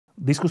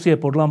Diskusie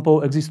pod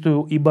lampou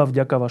existujú iba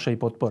vďaka vašej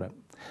podpore.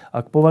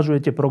 Ak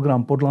považujete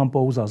program pod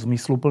lampou za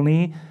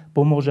zmysluplný,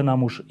 pomôže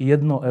nám už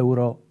 1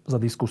 euro za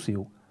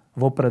diskusiu.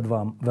 Vopred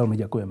vám veľmi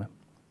ďakujeme.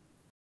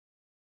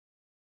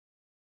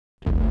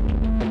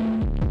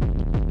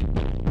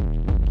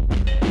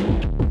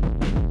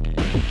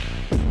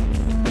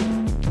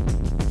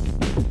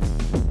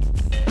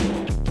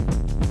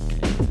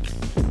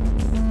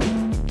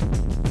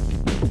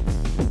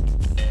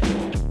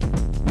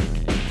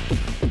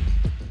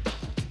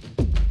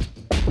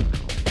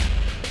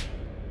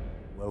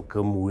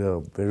 Welcome. We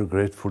are very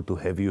grateful to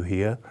have you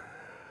here.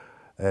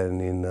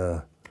 And in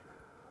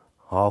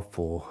half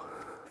or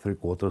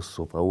 3/4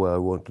 of hour,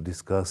 I want to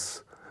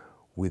discuss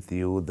with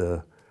you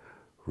the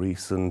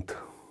recent,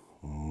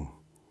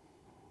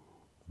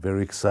 very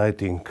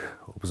exciting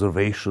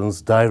observations,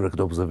 direct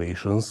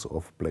observations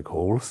of black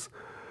holes.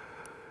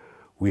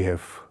 We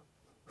have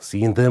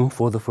seen them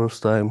for the first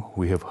time.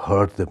 We have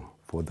heard them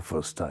for the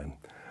first time.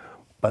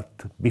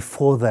 But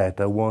before that,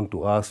 I want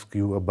to ask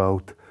you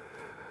about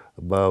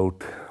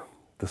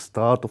the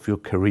start of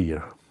your career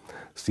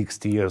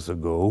 60 years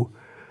ago.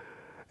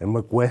 And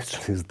my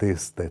question is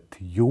this, that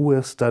you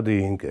were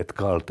studying at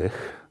Caltech,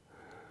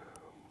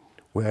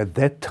 where at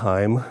that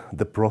time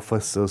the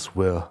professors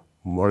were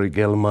Murray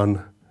Gell-Mann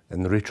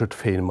and Richard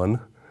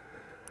Feynman,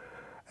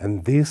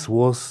 and this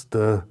was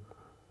the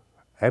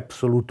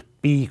absolute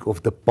peak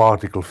of the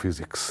particle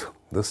physics,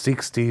 the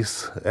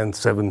 60s and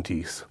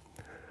 70s.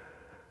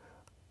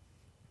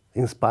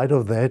 In spite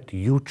of that,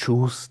 you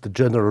choose the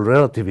general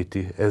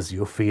relativity as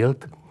your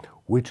field,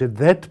 which at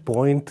that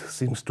point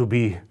seems to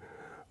be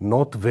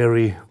not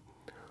very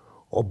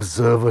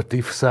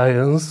observative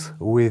science,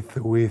 with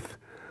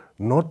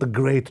not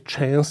great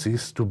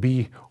chances to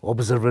be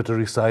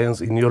observatory science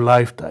in your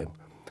lifetime.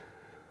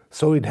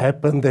 So it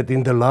happened that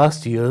in the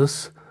last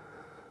years,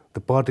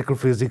 the particle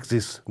physics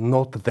is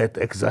not that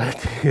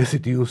exciting as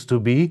it used to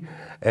be,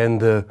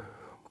 and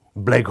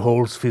black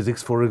holes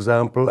physics, for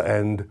example,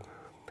 and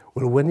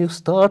well, when you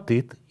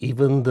started,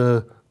 even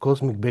the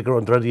cosmic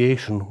background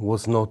radiation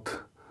was not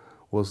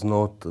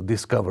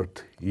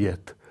discovered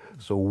yet.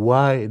 So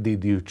why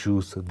did you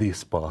choose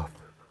this path?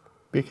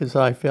 Because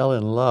I fell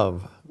in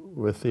love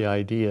with the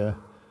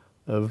idea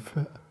of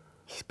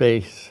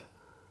space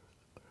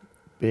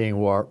being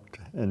warped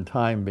and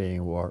time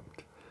being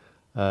warped.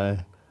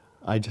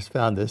 I just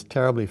found this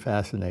terribly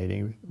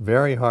fascinating,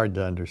 very hard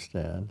to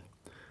understand.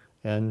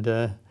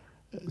 And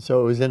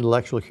so it was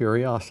intellectual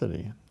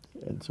curiosity.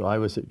 And so I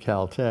was at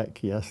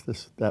Caltech. Yes,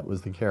 that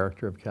was the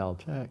character of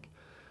Caltech.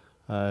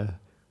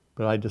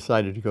 But I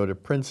decided to go to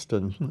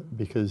Princeton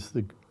because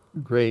the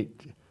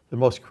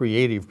most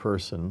creative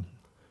person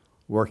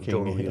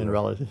working in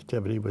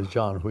relativity was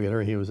John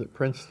Wheeler. He was at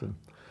Princeton.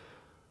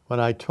 When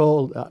I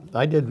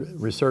did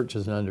research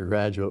as an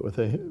undergraduate with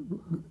a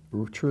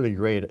truly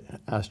great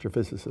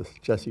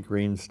astrophysicist, Jesse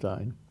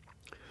Greenstein.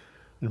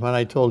 And when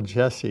I told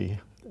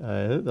Jesse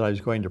that I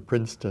was going to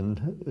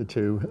Princeton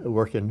to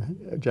work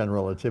in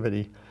general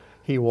relativity,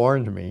 he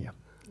warned me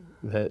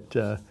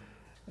that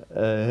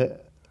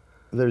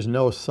there's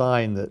no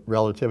sign that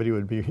relativity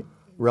would be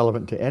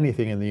relevant to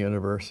anything in the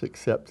universe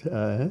except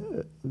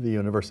the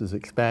universe's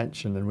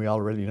expansion, and we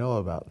already know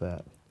about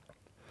that.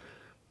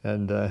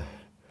 And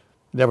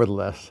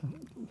nevertheless,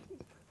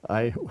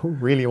 I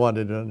really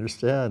wanted to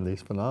understand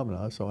these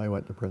phenomena, so I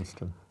went to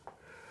Princeton.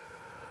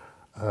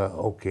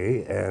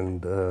 Okay,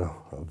 and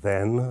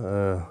then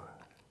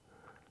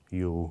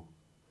you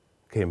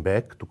came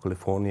back to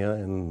California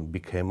and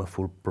became a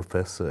full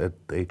professor at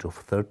the age of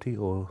 30,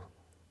 or?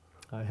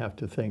 I have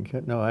to think.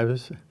 No,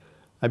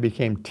 I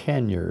became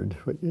tenured,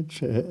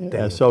 which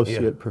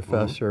associate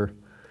professor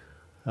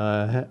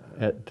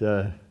at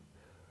the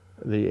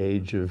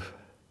age of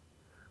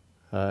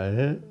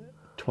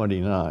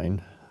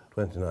 29.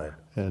 29.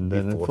 And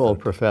then a full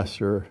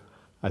professor,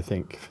 I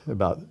think,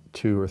 about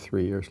 2 or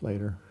 3 years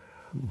later.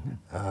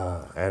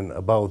 And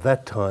about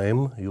that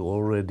time, you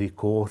already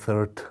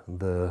co-authored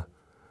the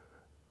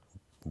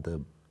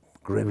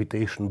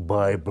gravitation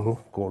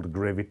Bible called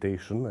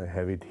Gravitation. I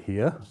have it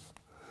here,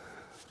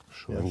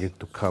 showing it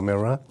to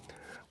camera.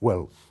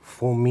 Well,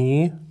 for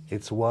me,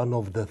 it's one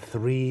of the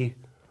 3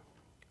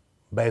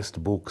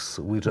 best books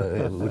which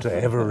I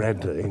ever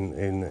read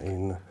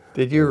in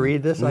Did you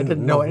read this? I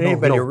didn't know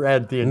anybody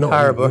read the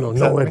entire book.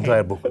 No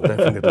entire book,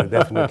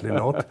 definitely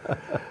not.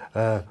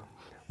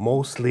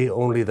 Mostly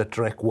only the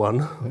track 1.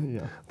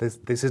 Yeah.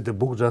 This is the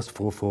book just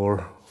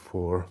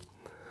for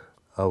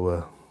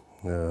our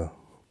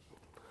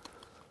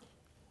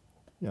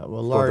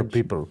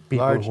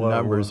large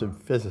numbers of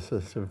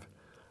physicists have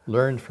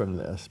learned from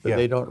this, but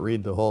they don't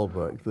read the whole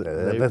book.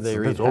 They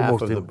read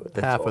half of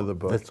the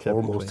book. That's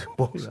almost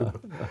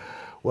impossible. Yeah.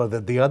 Well,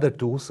 the other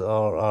 2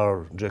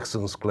 are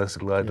Jackson's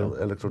classical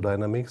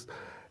electrodynamics,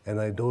 and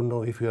I don't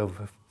know if you are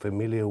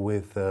familiar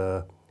with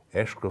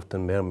Ashcroft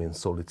and Mermin's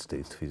solid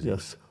state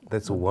physics. Yes.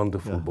 That's a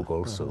wonderful book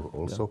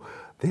also.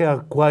 They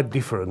are quite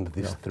different,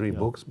 these 3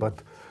 books,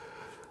 but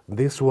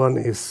this one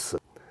is,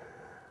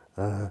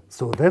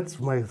 so that's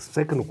my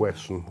second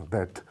question,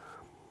 that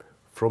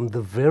from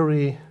the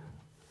very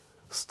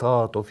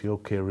start of your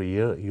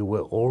career, you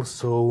were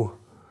also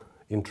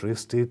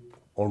interested,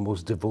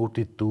 almost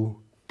devoted to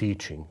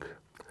teaching.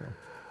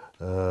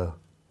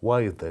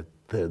 Why is that?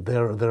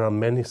 There are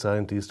many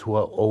scientists who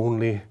are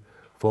only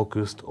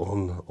focused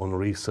on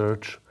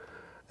research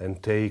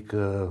and take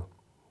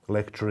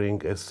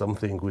lecturing as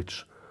something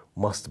which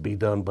must be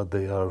done, but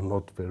they are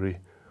not very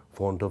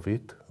fond of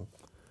it.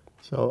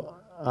 So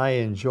I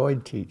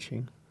enjoyed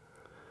teaching.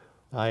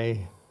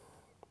 I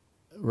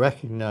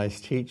recognize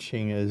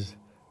teaching as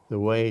the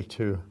way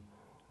to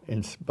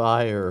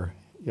inspire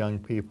young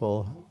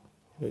people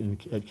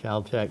at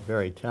Caltech,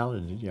 very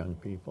talented young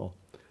people,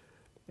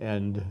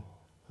 and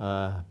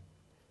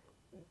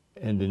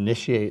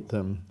initiate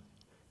them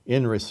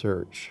in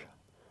research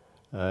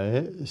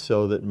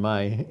so that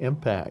my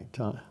impact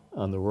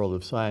on the world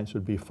of science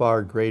would be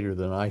far greater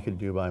than I could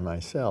do by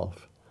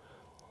myself,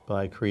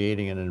 by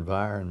creating an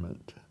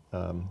environment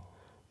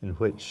in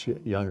which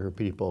younger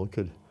people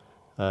could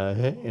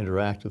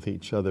interact with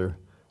each other,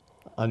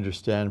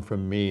 understand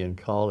from me and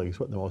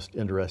colleagues what the most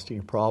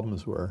interesting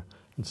problems were,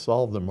 and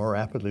solve them more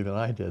rapidly than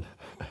I did.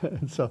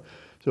 And so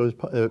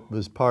it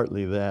was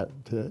partly that,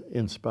 to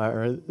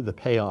inspire, the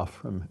payoff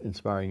from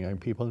inspiring young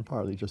people, and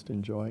partly just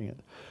enjoying it.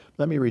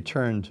 Let me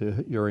return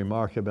to your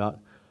remark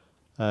about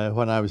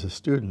when I was a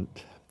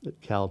student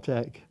at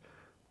Caltech.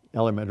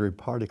 Elementary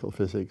particle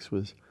physics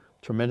was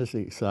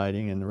tremendously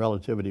exciting, and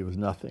relativity was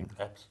nothing.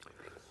 Absolutely.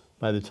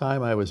 By the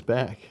time I was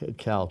back at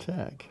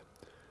Caltech,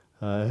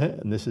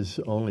 and this is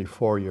only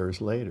 4 years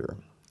later,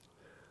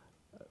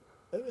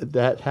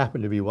 that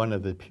happened to be one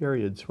of the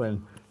periods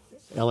when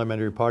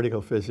elementary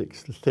particle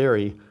physics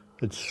theory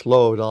had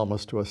slowed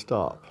almost to a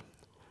stop.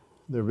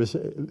 There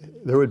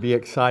would be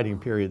exciting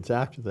periods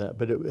after that,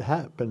 but it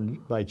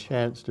happened by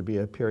chance to be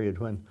a period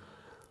when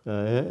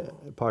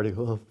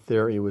particle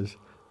theory was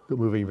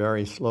moving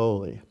very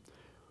slowly.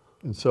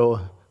 And so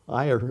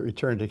I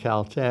returned to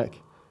Caltech,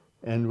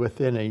 and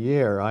within a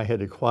year I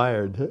had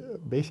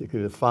acquired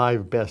basically the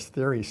 5 best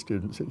theory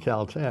students at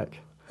Caltech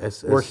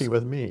working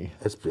with me.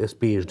 As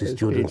PhD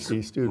students.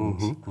 PhD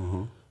students.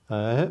 Mm-hmm,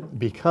 mm-hmm.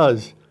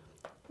 Because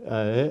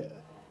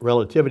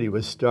relativity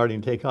was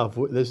starting to take off.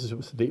 This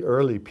was the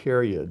early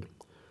period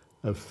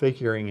of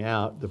figuring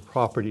out the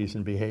properties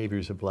and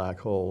behaviors of black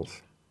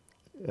holes.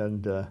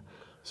 And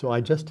so I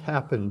just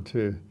happened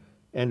to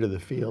enter the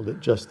field at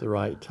just the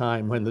right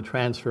time when the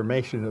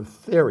transformation of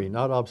theory,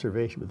 not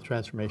observation, but the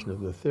transformation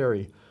of the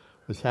theory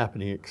was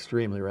happening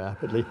extremely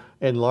rapidly,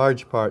 in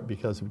large part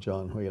because of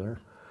John Wheeler.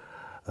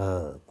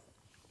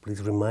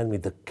 Please remind me,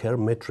 the Kerr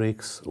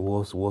matrix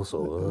was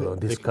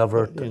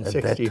discovered in at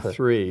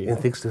 '63. In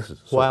 '63.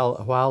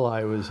 While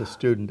I was a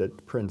student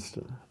at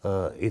Princeton.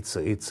 It's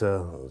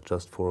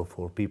just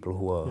for people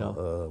who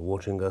are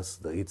watching us.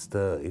 It's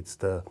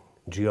the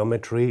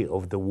geometry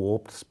of the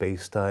warped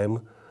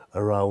space-time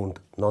around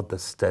not the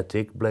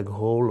static black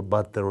hole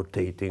but the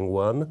rotating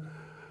one,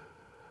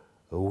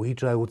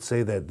 which I would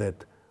say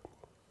that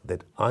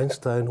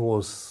Einstein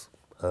was.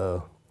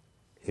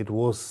 It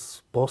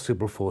was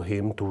possible for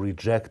him to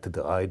reject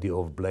the idea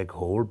of black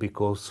hole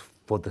because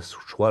for the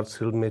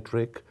Schwarzschild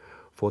metric,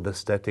 for the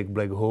static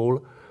black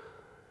hole,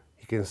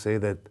 he can say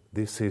that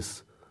this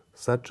is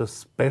such a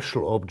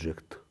special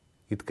object.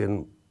 It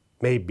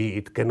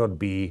cannot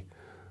be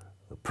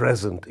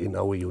present in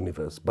our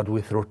universe, but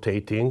with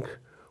rotating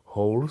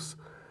holes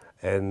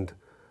and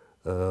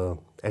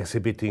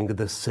exhibiting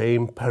the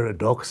same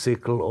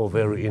paradoxical or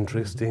very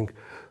interesting.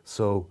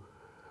 So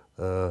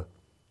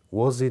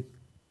was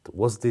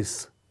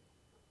this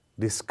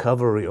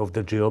discovery of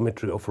the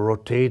geometry of a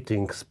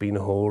rotating spin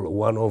hole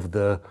one of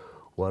the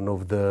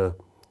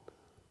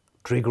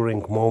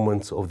triggering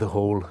moments of the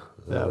whole?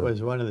 That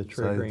was one of the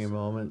triggering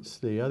moments.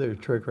 The other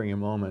triggering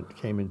moment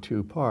came in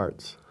 2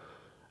 parts.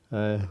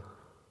 A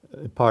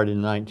part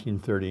in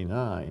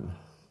 1939,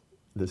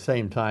 the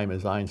same time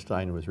as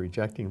Einstein was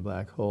rejecting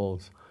black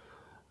holes.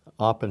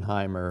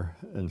 Oppenheimer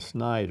and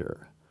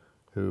Snyder,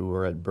 who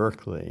were at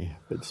Berkeley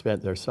but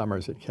spent their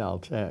summers at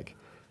Caltech,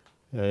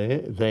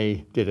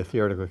 they did a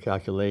theoretical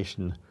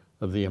calculation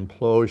of the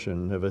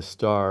implosion of a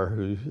star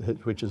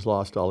which has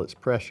lost all its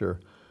pressure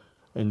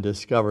and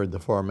discovered the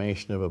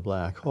formation of a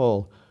black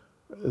hole,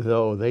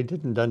 though they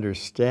didn't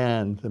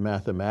understand the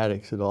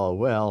mathematics at all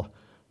well,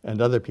 and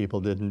other people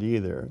didn't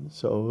either.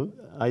 So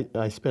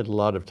I spent a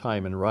lot of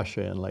time in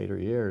Russia in later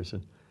years,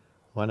 and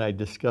when I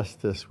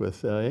discussed this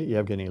with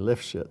Yevgeny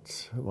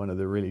Lifshitz, one of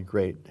the really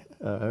great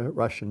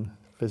Russian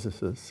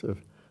physicists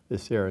of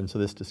this era, and so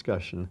this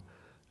discussion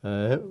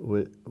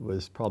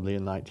was probably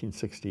in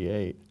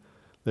 1968.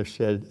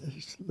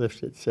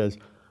 Lifshitz says,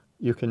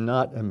 you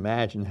cannot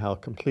imagine how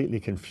completely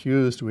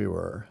confused we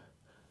were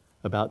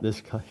about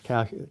this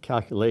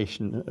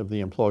calculation of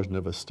the implosion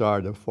of a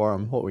star to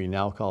form what we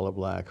now call a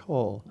black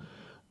hole.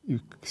 You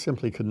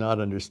simply could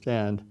not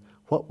understand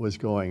what was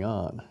going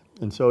on.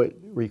 And so it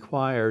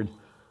required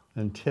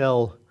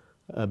until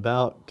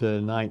about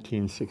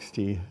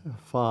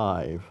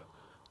 1965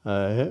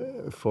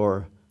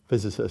 for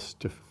physicists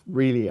to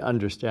really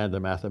understand the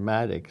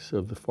mathematics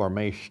of the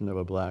formation of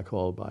a black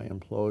hole by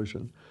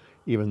implosion,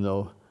 even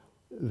though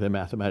the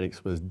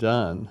mathematics was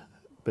done,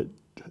 but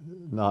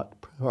not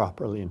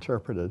properly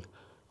interpreted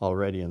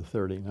already in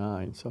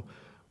 39. So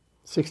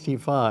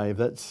 65,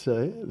 that's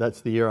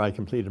the year I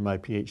completed my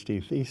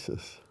PhD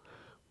thesis,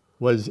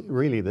 was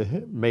really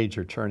the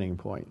major turning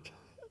point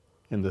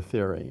in the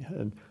theory.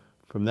 And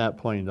from that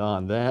point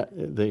on,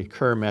 the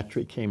Kerr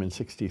metric came in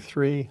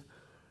 63.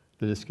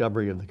 The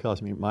discovery of the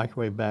cosmic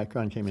microwave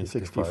background came in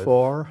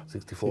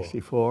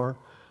 64.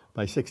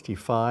 By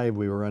 65,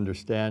 we were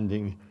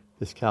understanding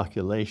this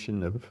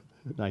calculation of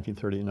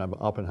 1939 by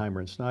Oppenheimer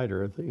and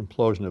Snyder, the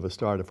implosion of a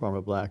star to form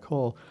a black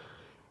hole.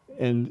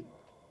 And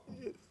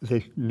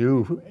they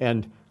knew,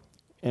 and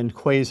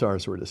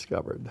quasars were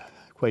discovered,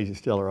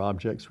 quasi-stellar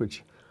objects,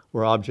 which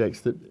were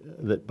objects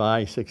that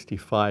by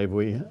 65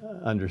 we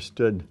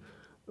understood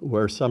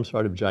were some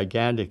sort of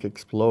gigantic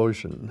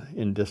explosion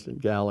in distant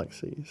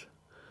galaxies.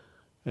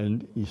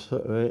 And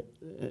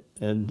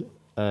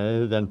then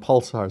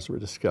pulsars were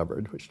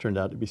discovered, which turned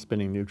out to be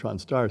spinning neutron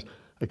stars.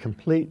 A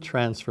complete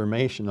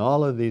transformation,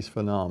 all of these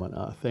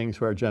phenomena, things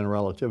where general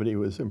relativity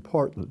was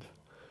important.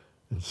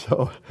 And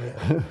so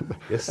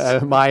yes.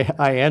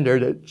 I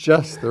entered at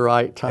just the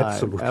right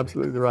time,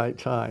 absolutely the right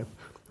time.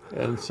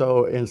 And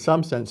so in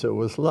some sense it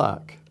was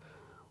luck,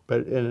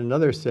 but in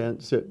another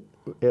sense it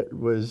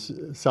was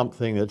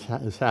something that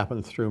has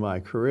happened through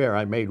my career.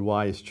 I made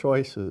wise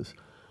choices,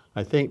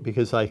 I think,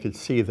 because I could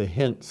see the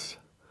hints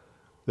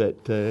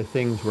that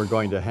things were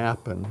going to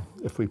happen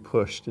if we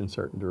pushed in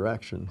certain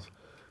directions.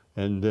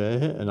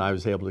 And I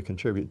was able to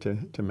contribute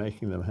to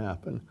making them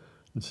happen.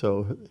 And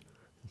so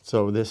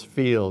this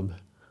field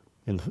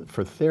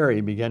for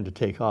theory began to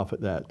take off at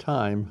that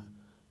time,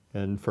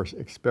 and for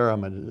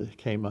experiment it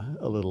came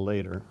a little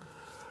later.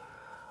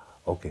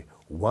 Okay,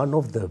 one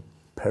of the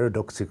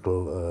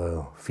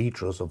paradoxical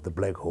features of the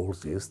black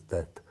holes is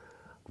that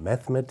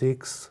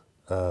mathematics,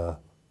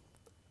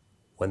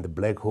 when the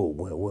black hole,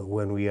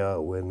 when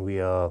we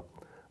are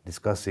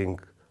discussing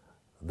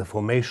the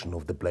formation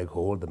of the black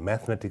hole, the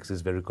mathematics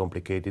is very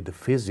complicated. The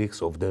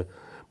physics of the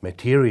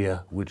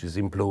materia which is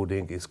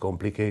imploding is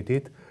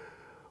complicated.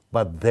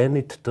 But then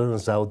it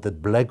turns out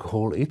that black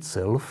hole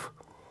itself,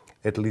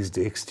 at least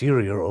the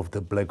exterior of the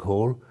black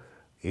hole,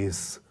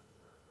 is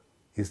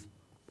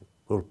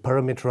well,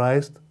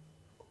 parameterized,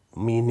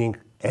 meaning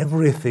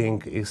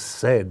everything is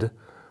said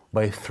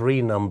by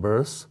 3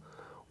 numbers,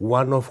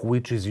 one of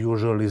which is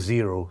usually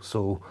 0.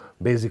 So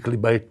basically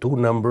by 2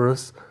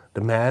 numbers,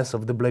 the mass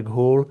of the black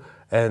hole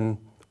and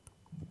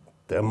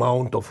the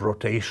amount of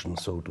rotation,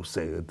 so to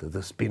say,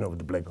 the spin of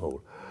the black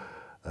hole.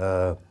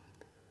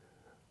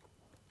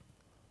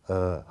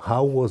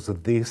 How was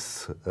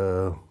this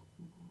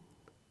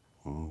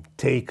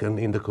taken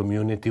in the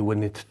community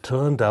when it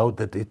turned out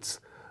that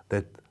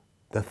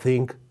the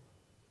thing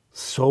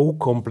so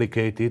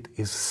complicated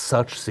is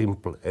such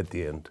simple at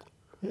the end?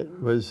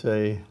 It was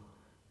an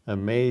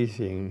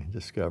amazing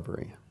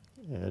discovery,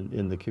 and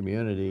in the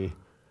community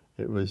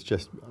it was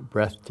just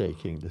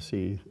breathtaking to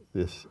see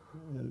this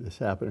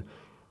happen.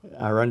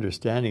 Our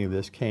understanding of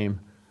this came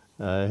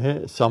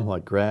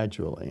somewhat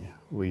gradually.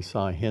 We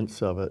saw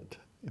hints of it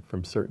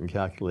from certain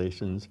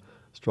calculations,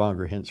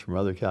 stronger hints from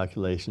other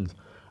calculations,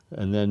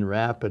 and then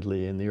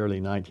rapidly in the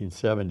early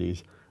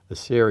 1970s, a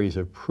series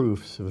of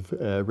proofs of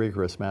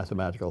rigorous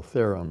mathematical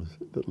theorems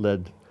that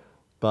led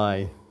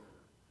by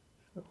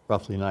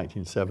roughly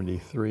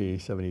 1973,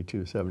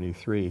 72,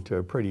 73 to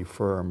a pretty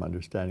firm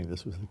understanding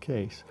this was the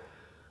case.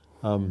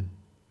 And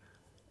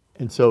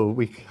so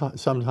we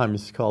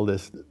sometimes call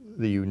this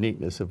the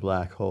uniqueness of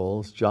black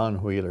holes.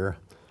 John Wheeler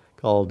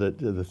called it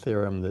the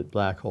theorem that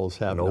black holes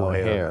have no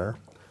hair.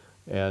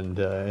 And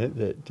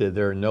that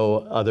there are no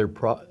other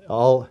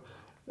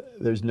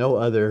there's no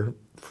other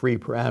free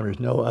parameters,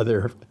 no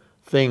other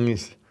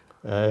things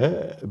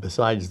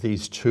besides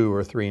these 2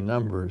 or 3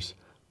 numbers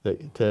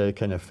that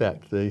can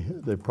affect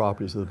the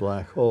properties of the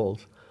black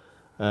holes.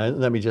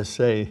 Let me just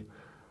say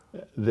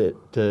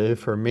that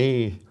for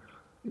me,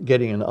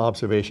 getting an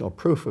observational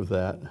proof of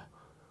that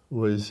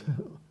was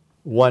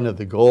one of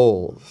the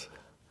goals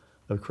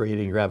of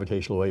creating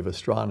gravitational wave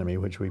astronomy,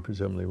 which we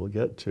presumably will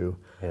get to.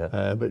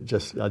 Yeah. But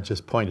I'll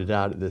just point it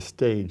out at this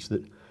stage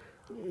that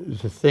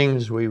the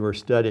things we were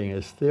studying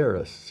as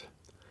theorists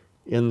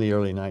in the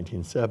early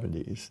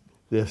 1970s,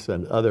 this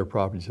and other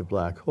properties of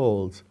black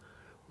holes,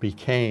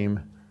 became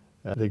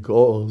the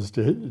goals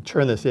to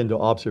turn this into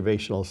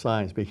observational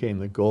science, became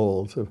the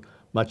goals of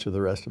much of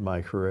the rest of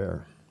my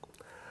career.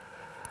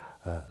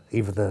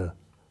 If the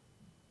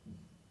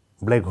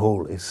black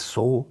hole is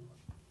so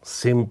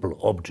simple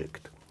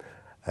object,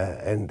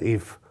 and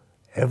if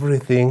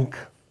everything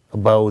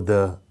about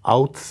the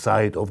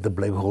outside of the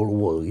black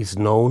hole is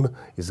known,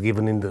 is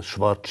given in the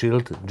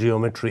Schwarzschild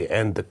geometry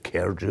and the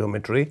Kerr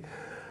geometry,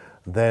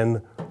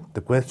 then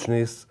the question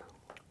is,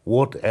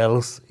 what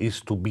else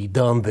is to be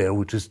done there,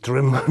 which is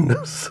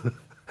tremendous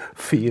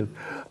field.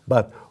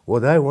 But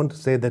what I want to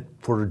say that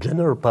for the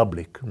general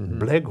public,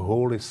 black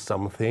hole is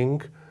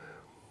something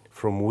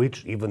from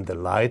which even the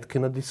light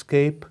cannot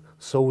escape,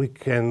 so we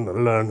can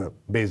learn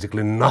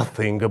basically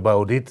nothing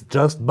about it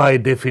just by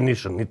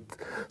definition.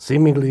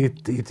 Seemingly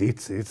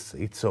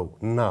it's so.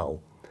 Now,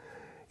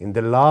 in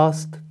the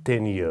last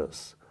 10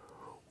 years,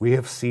 we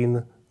have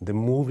seen the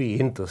movie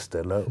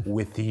Interstellar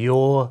with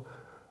your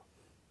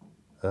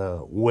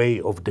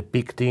way of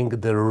depicting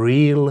the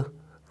real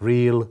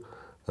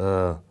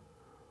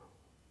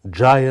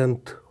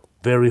giant,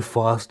 very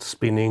fast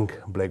spinning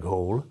black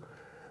hole.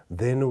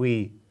 Then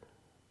we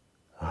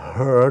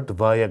heard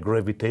via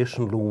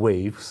gravitational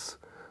waves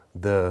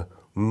the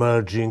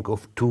merging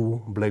of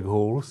two black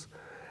holes,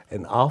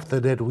 and after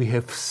that we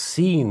have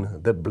seen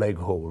the black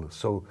hole.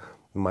 So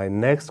my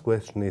next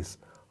question is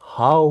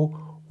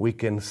how we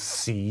can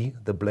see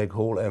the black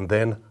hole and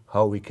then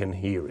how we can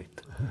hear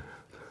it.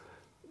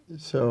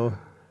 So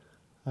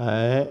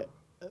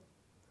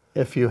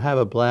if you have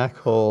a black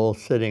hole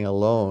sitting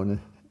alone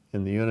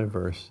in the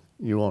universe,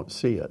 you won't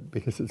see it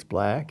because it's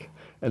black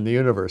and the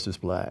universe is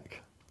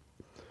black.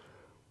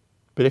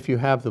 But if you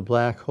have the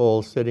black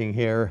hole sitting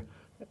here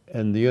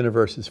and the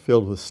universe is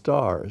filled with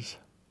stars,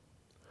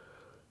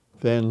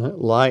 then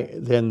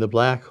the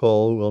black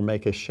hole will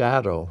make a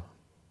shadow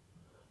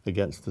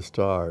against the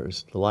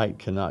stars. The light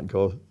cannot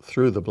go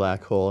through the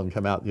black hole and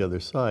come out the other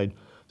side,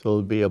 so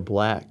it'll be a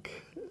black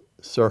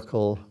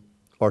circle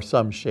or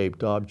some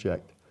shaped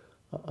object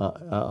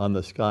on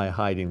the sky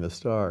hiding the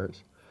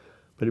stars.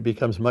 But it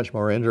becomes much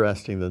more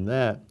interesting than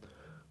that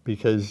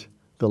because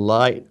the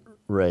light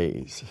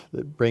rays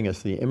that bring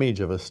us the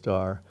image of a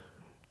star,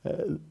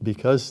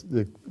 because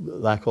the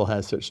black hole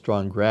has such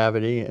strong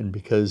gravity and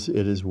because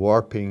it is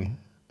warping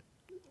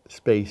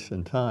space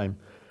and time,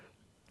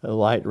 a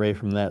light ray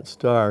from that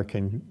star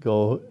can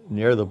go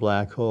near the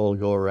black hole,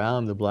 go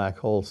around the black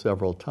hole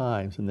several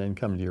times, and then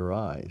come to your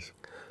eyes.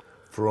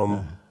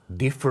 From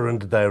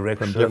different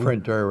directions. From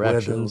different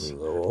directions,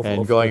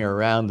 and going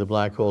around the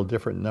black hole a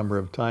different number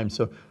of times.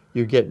 So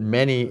you get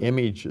many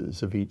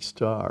images of each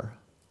star.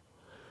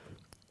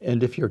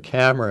 And if your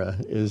camera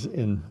is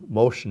in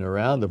motion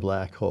around the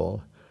black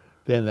hole,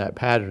 then that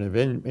pattern of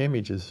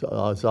images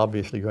is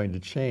obviously going to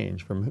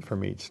change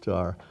from each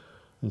star.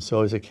 And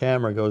so as a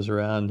camera goes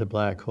around the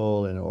black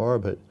hole in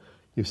orbit,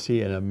 you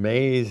see an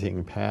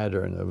amazing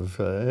pattern of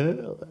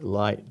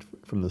light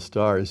from the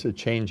stars, a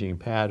changing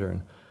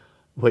pattern,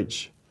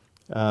 which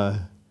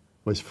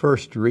was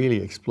first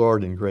really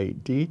explored in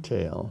great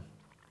detail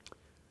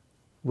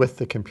with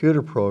the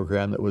computer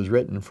program that was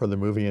written for the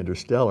movie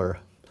Interstellar.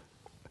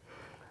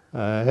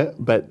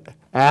 But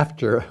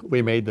after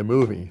we made the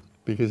movie,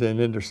 because in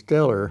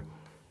Interstellar,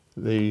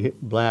 the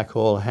black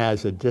hole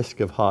has a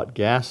disk of hot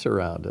gas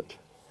around it.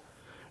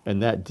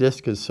 And that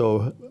disk is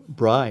so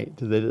bright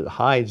that it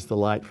hides the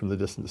light from the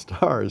distant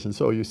stars, and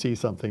so you see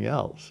something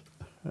else.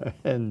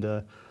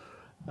 But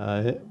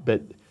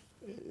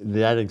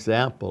that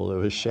example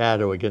of a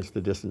shadow against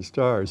the distant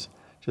stars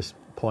just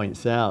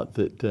points out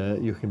that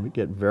you can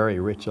get very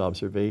rich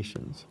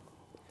observations.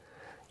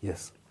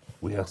 Yes,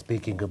 we are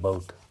speaking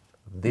about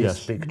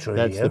this picture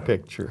that's here. the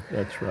picture,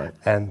 that's right.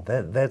 And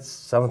that's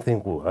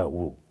something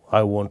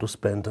I want to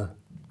spend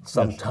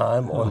some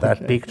time on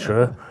that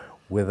picture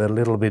with a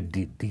little bit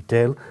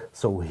detail.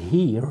 So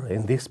here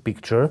in this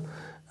picture,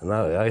 and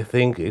I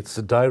think it's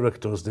the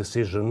director's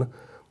decision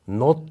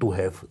not to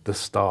have the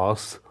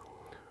stars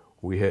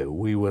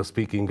we were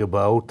speaking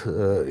about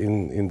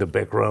in the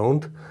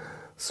background.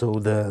 So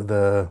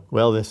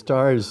well, the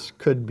stars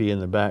could be in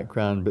the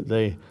background, but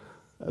the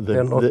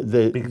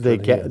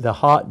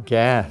hot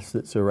gas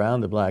that's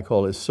around the black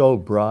hole is so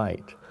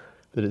bright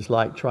that it's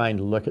like trying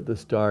to look at the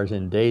stars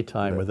in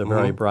daytime with a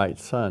very bright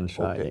sun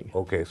shining.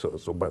 Okay,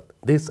 so but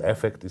this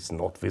effect is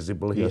not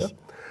visible here. Yes.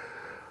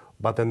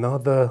 But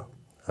another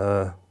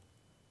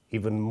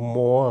even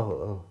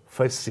more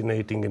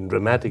fascinating and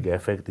dramatic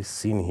effect is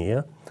seen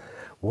here.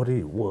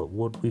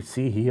 What we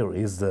see here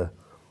is the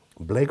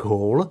black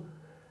hole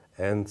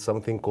and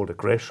something called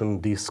accretion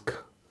disk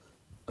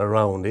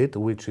around it,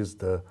 which is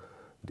the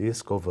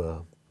disk of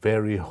a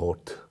very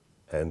hot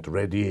and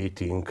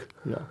radiating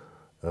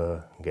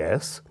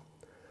gas.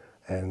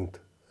 And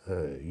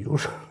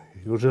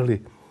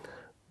usually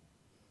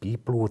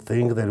people would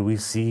think that we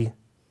see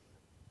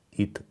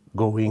it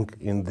going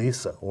in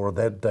this or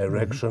that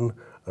direction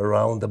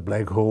around the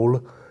black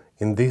hole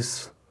in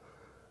this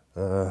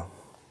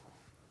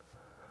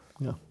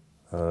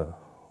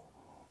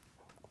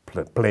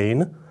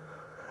plane,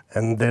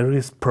 and there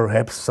is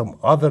perhaps some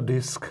other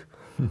disk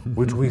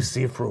which we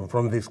see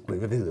from this,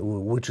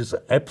 which is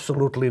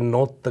absolutely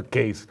not the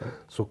case.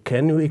 So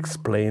can you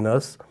explain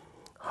us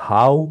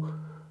how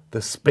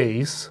the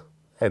space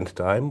and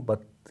time,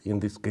 but in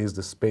this case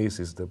the space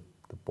is the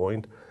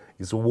point,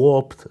 is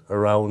warped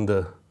around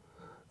the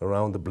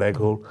black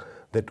hole,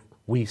 that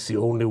we see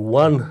only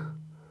one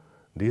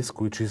disk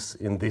which is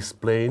in this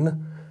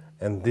plane,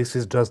 and this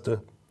is just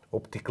a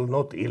optical,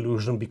 not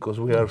illusion, because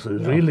we are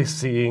really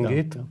seeing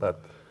it.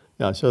 But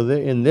so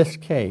in this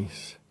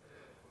case,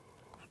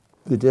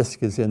 the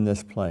disk is in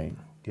this plane.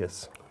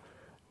 Yes.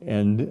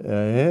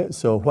 And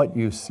so what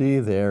you see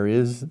there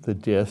is the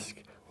disk.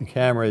 The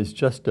camera is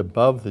just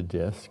above the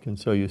disk, and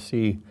so you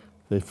see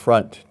the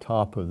front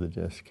top of the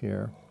disk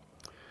here.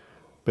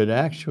 But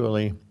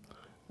actually,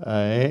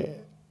 the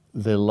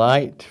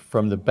light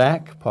from the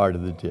back part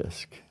of the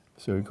disk,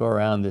 so we go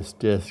around this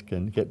disk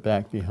and get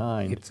back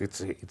behind. It's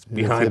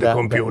behind the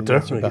computer.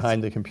 It's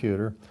behind the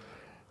computer.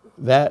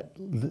 That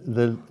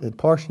the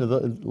portion of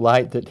the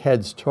light that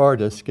heads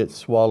toward us gets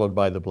swallowed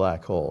by the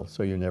black hole,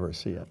 so you never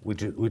see it.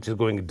 Which is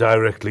going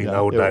directly in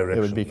our direction.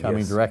 It would be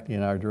coming directly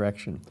in our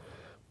direction.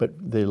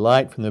 But the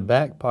light from the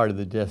back part of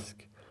the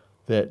disk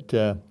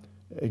that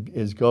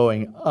is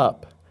going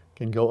up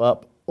can go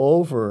up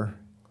over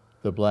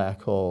the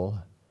black hole,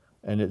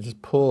 and it's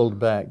pulled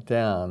back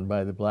down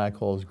by the black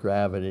hole's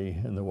gravity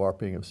and the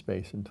warping of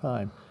space and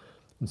time.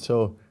 And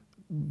so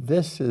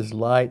this is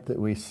light that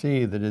we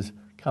see that is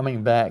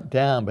coming back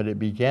down, but it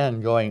began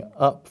going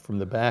up from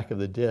the back of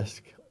the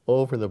disk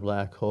over the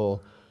black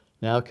hole,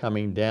 now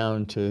coming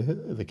down to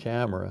the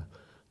camera.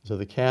 So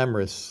the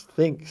camera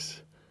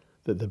thinks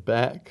that the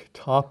back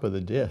top of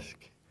the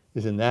disk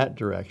is in that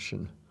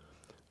direction,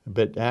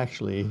 but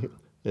actually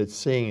it's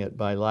seeing it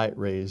by light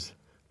rays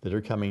that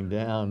are coming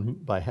down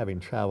by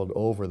having traveled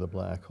over the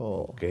black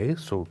hole. Okay,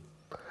 so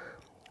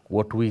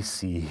what we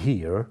see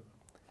here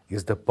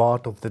is the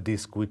part of the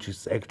disk which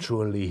is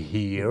actually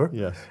here,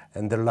 yes,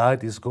 and the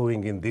light is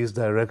going in this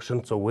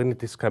direction, so when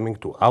it is coming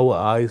to our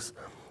eyes,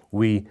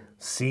 we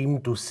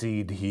seem to see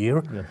it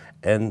here, yes,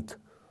 and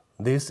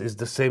this is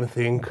the same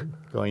thing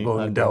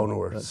going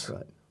downwards. That's right.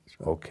 That's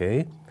right.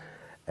 Okay,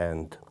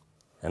 and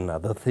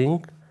another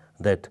thing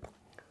that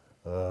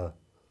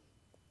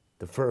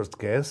the first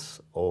guess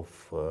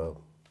of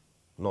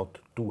not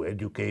too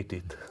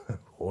educated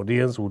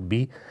audience would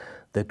be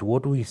that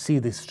what we see,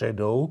 this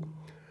shadow,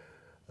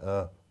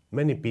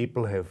 many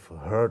people have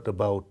heard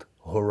about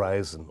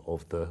horizon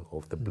of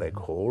the black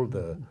hole,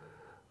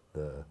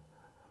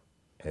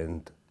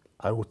 and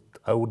I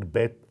would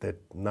bet that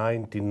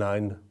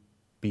 99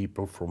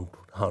 people from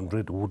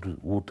 100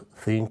 would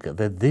think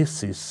that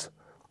this is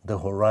the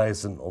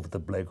horizon of the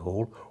black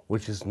hole,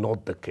 which is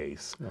not the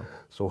case. No.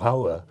 So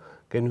how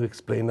can you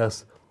explain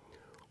us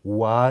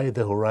why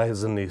the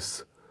horizon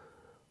is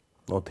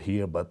not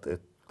here but at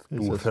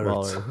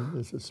two-thirds?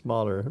 It's a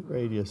smaller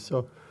radius.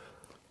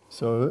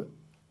 So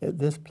at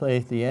this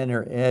place, the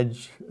inner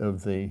edge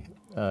of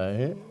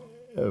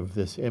of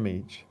this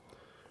image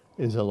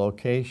is a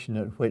location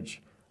at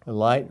which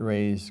light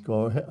rays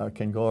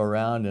can go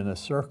around in a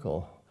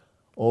circle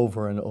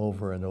over and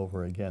over and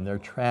over again. They're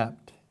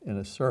trapped in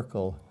a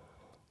circle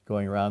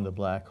going around the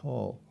black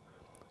hole.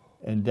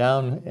 And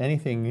down,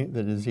 anything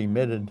that is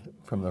emitted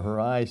from the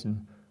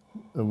horizon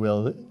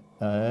will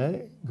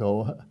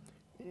go,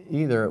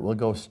 either it will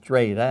go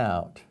straight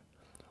out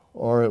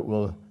or it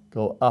will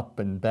go up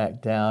and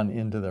back down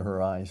into the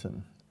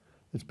horizon.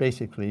 It's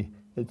basically,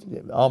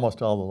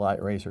 almost all the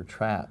light rays are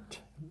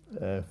trapped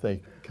if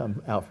they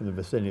come out from the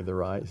vicinity of the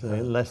horizon,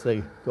 unless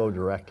they go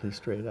directly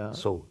straight out.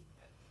 So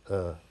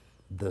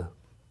the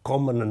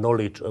common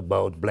knowledge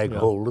about black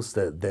holes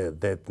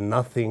that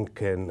nothing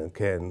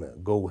can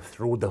go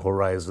through the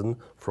horizon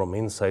from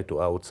inside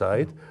to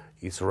outside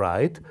is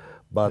right,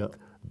 but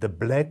the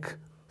black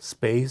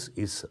space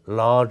is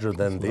larger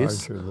than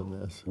this. Larger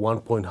than this.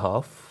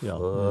 1.5.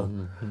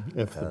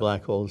 Yeah. If the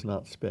black hole is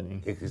not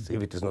spinning. If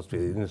it is not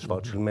spinning, in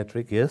Schwarzschild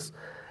metric, yes.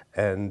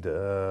 And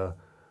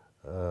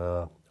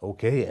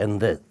okay,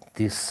 and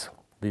this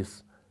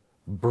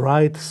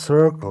bright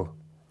circle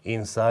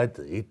inside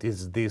it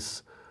is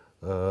this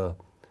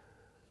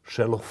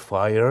shell of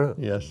fire.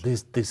 Yes.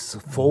 This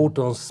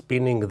photons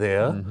spinning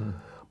there.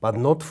 But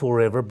not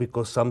forever,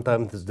 because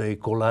sometimes they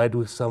collide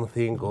with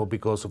something, or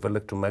because of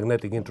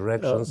electromagnetic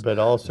interactions. But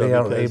also they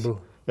are because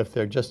able. If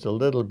they're just a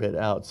little bit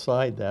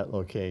outside that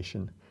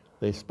location,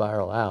 they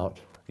spiral out.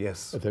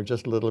 Yes. If they're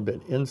just a little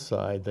bit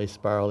inside, they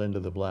spiral into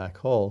the black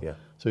hole. Yeah.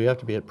 So you have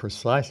to be at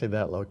precisely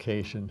that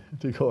location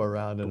to go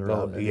around and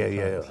around.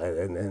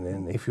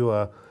 And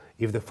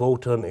if the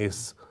photon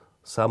is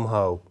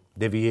somehow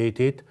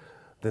deviated,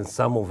 then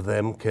some of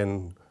them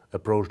can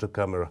approach the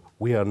camera.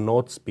 We are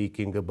not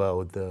speaking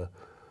about the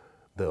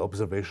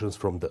observations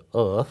from the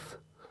Earth.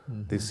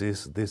 This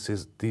is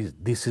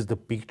the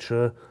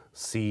picture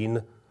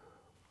seen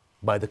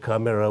by the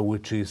camera,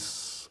 which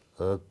is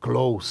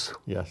close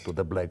to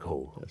the black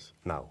hole. Yes.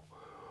 Now,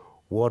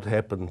 what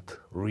happened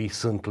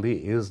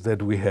recently is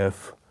that we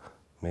have,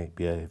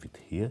 maybe I have it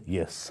here.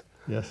 Yes.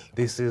 Yes.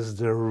 This is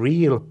the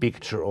real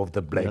picture of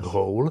the black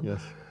hole,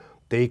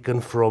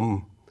 taken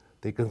from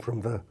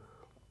the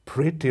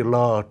pretty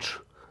large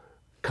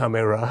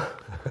camera.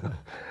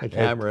 A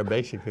camera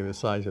basically the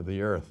size of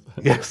the Earth.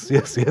 yes,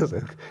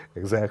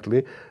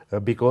 exactly.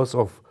 Because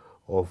of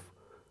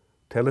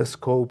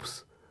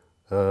telescopes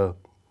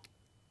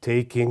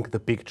taking the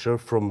picture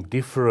from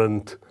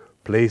different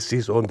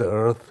places on the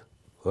Earth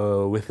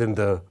within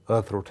the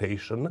Earth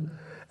rotation.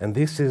 And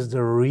this is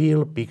the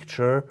real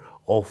picture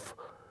of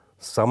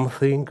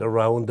something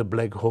around the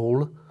black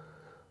hole.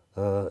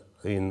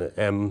 in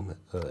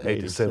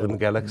M87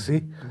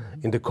 galaxy,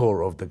 in the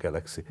core of the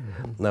galaxy.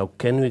 Now,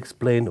 can you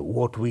explain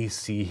what we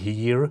see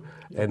here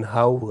and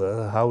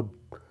how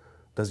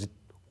does it,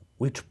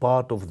 which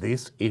part of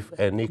this, if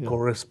any,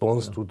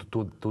 corresponds to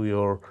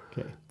your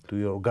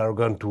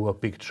Gargantua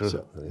picture?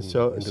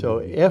 So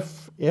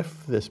if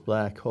this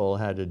black hole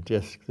had a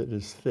disk that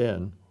is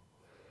thin,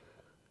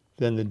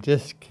 then the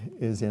disk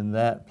is in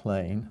that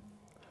plane,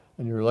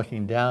 and you're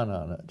looking down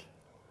on it,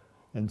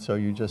 and so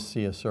you just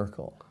see a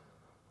circle.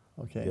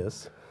 Okay.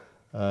 Yes.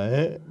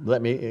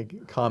 Let me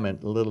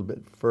comment a little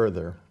bit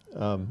further.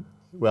 Well,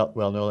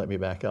 no, let me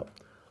back up.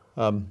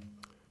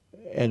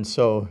 And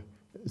so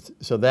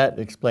that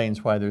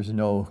explains why there's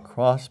no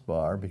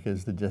crossbar,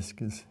 because the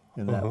disk is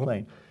in that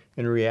plane.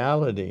 In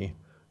reality,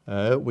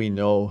 we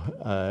know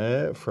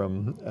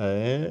from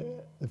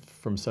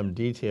some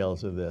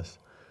details of this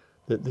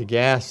that the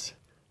gas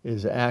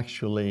is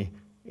actually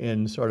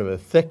in sort of a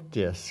thick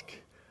disk,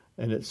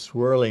 and it's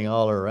swirling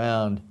all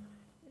around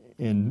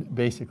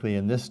basically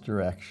in this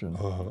direction.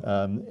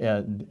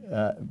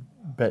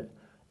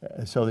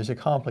 So there's a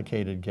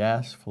complicated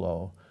gas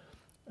flow.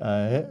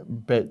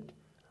 But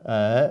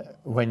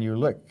when you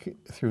look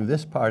through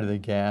this part of the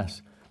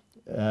gas,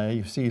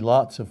 you see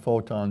lots of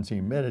photons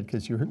emitted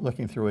because you're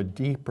looking through a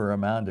deeper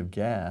amount of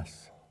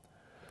gas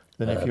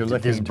than if you're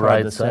looking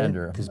toward the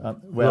center.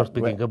 We're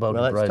speaking about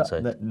the bright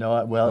side.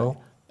 No,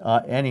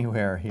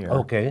 anywhere here.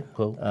 Okay,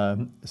 cool.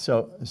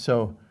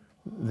 So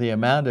the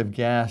amount of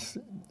gas,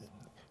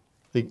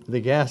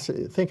 the gas.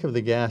 Think of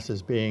the gas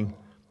as being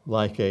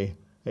like a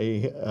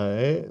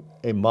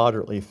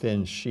moderately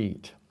thin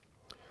sheet.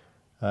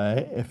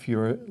 If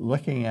you're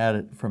looking at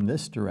it from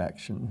this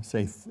direction,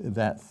 say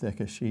that thick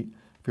a sheet,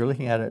 if you're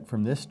looking at it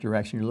from this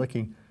direction, you're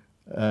looking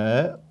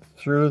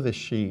through the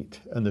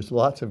sheet, and there's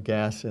lots of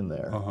gas in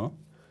there.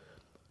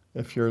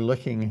 If you're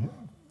looking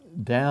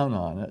down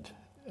on it,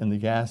 and the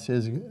gas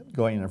is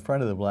going in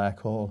front of the black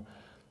hole,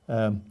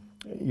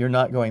 you're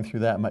not going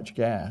through that much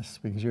gas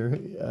because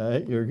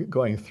you're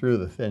going through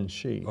the thin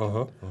sheet.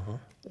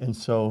 And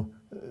so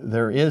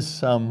there is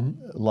some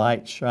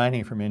light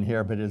shining from in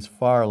here, but it's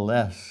far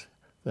less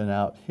than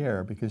out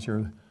here, because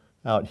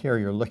out here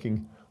you're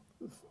looking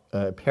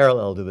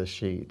parallel to the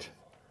sheet,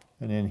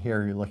 and in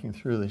here you're looking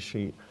through the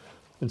sheet.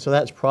 And so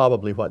that's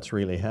probably what's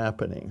really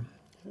happening.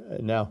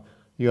 Now,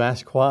 you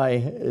ask, why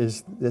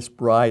is this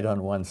bright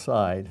on one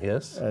side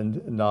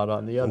and not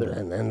on the other?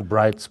 And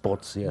bright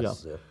spots,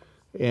 yes. Yeah.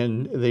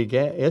 And the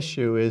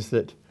issue is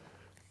that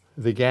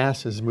the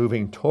gas is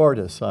moving toward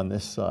us on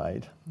this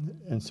side,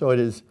 and so it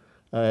is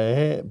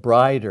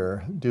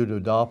brighter due to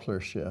Doppler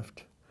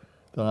shift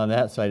than on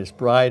that side. It's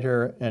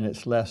brighter and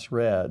it's less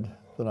red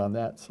than on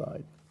that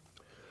side.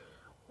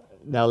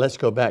 Now let's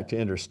go back to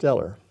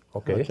interstellar.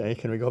 Okay,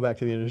 can we go back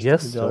to the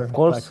interstellar of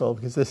course. black hole?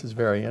 Because this is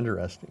very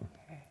interesting.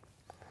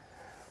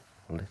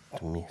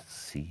 Let me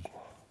see.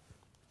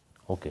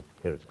 Okay,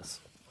 here it is.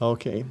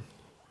 Okay.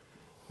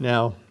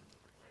 Now,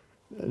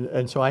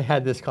 and so I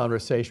had this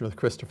conversation with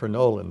Christopher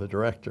Nolan, the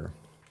director,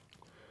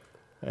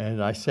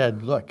 and I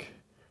said, look,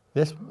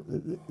 this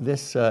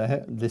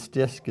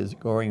disk is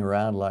going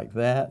around like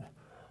that.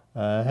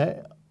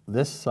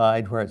 This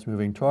side where it's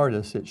moving toward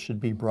us, it should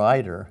be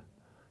brighter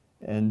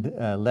and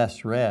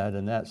less red,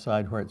 and that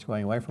side where it's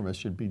going away from us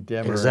should be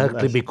dimmer.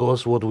 Exactly,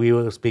 because what we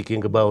were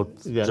speaking about.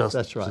 Yes,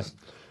 that's right.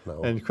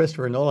 And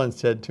Christopher Nolan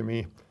said to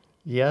me,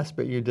 yes,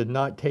 but you did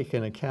not take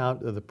into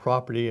account of the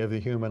property of the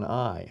human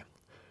eye.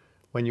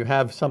 When you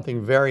have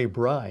something very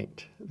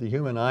bright, the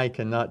human eye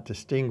cannot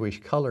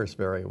distinguish colors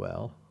very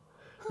well,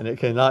 and it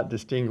cannot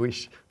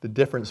distinguish the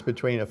difference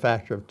between a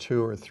factor of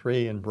 2 or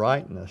 3 in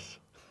brightness.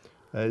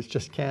 It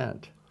just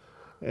can't.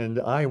 And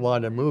I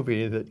want a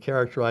movie that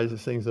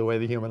characterizes things the way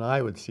the human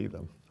eye would see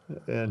them.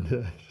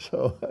 And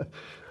so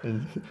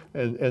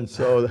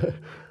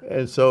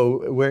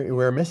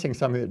we're missing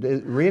something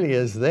that really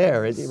is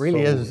there. It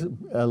really is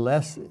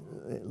less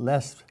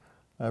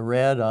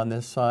red on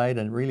this side,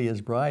 and really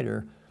is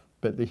brighter,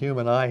 but the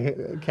human eye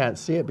can't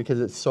see it because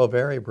it's so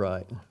very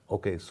bright.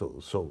 Okay,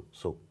 so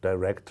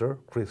director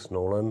Chris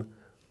Nolan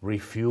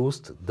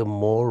refused the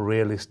more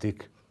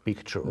realistic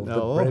picture of the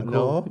black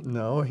hole?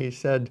 No. He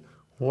said,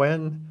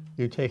 when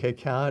you take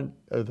account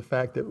of the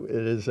fact that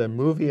it is a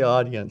movie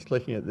audience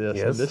looking at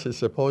this, and this is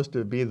supposed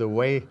to be the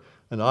way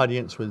an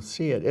audience would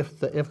see it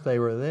if they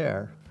were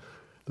there,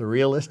 the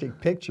realistic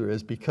picture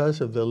is,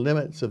 because of the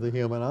limits of the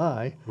human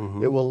eye,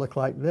 it will look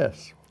like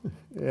this.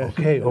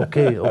 Okay.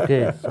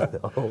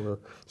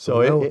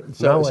 So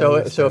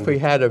if we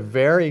had a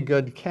very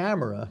good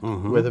camera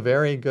with a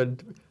very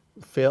good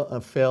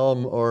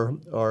film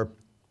or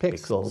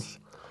pixels,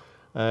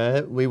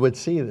 we would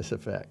see this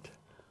effect.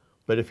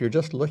 But if you're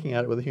just looking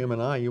at it with a human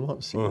eye, you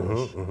won't see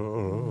this.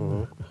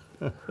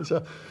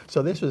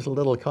 So this is a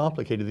little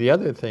complicated. The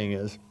other thing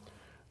is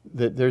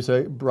that there's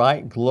a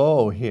bright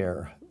glow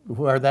here,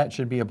 where that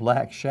should be a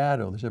black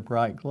shadow. There's a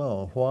bright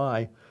glow.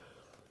 Why?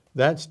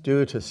 That's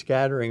due to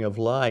scattering of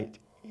light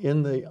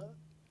in the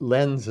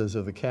lenses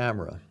of the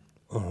camera.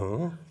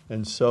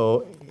 And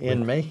so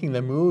in making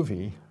the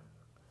movie,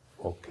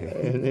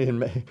 Okay.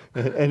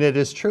 And it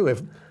is true,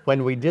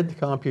 when we did the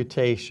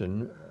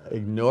computation,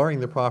 ignoring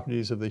the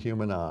properties of the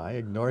human eye,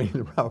 ignoring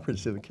the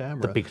properties of the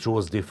camera. The picture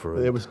was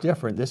different. It was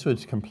different. This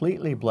was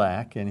completely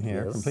black in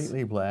here, Yes.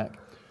 completely black.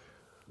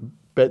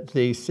 But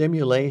the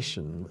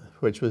simulation,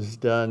 which was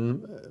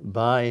done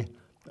by,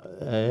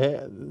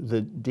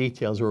 the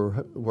details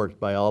were worked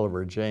by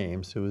Oliver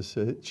James, who was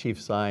chief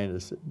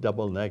scientist at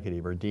Double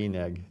Negative, or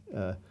DNEG,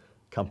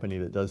 company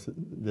that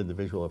did the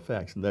visual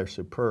effects, and they're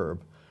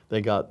superb. They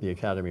got the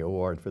Academy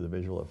Award for the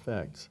visual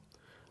effects.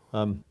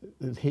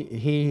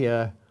 He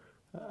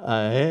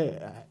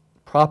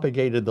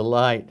propagated the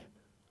light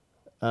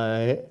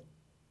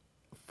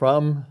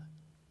from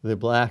the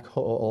black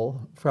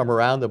hole, from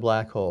around the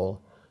black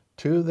hole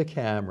to the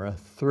camera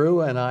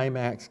through an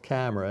IMAX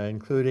camera,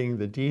 including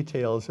the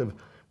details of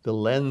the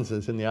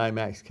lenses in the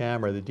IMAX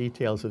camera, the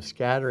details of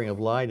scattering of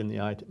light in the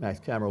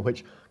IMAX camera,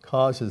 which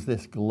causes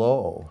this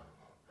glow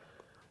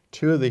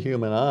to the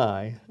human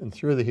eye, and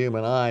through the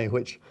human eye,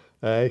 which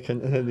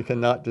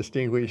cannot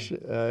distinguish.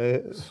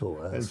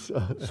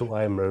 So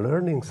I'm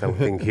learning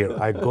something here.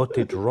 I got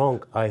it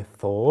wrong. I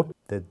thought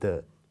that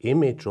the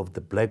image of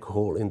the black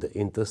hole in the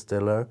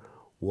Interstellar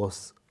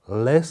was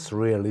less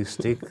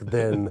realistic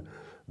than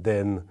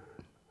the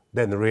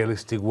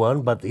realistic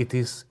one, but it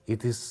is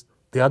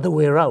the other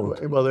way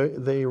around. Well,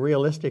 the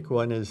realistic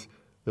one is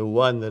the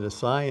one that a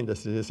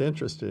scientist is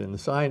interested in. The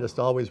scientist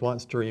always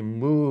wants to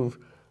remove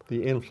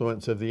the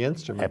influence of the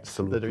instruments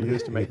that are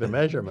used to make the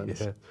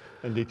measurements,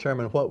 and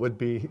determine what would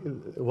be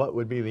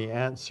the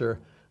answer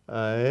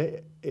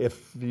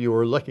if you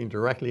were looking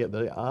directly at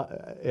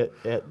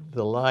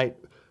the light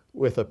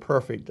with a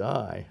perfect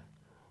eye,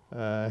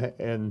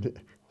 and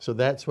so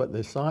that's what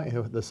the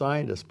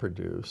scientists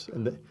produce,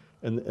 and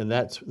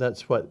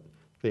that's what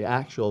the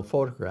actual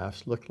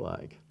photographs look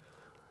like.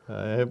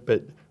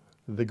 But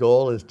the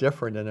goal is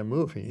different in a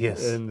movie.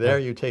 Yes. And there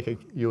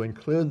you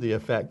include the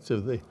effects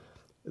of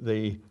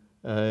the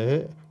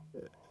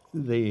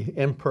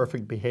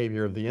imperfect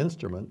behavior of the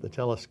instrument, the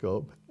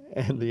telescope,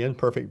 and the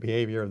imperfect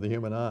behavior of the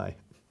human eye.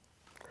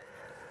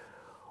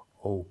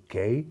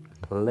 Okay,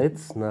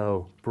 let's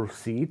now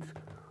proceed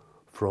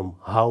from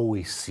how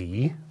we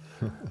see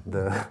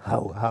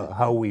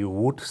how we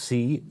would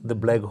see the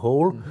black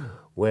hole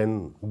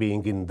when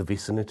being in the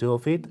vicinity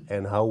of it,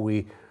 and how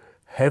we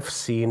have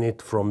seen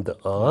it from the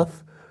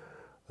Earth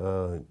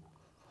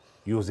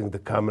using the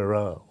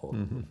camera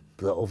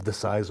of the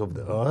size of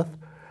the Earth,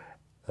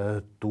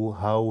 to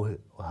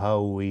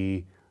how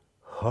we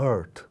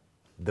heard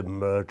the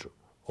merge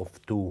of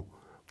two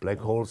black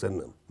holes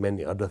and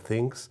many other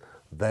things.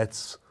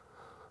 That's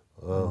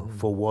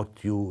for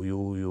what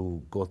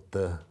you got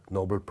the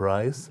Nobel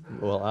Prize.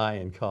 Well, I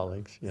and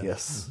colleagues,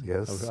 yes.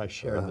 Yes. I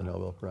shared the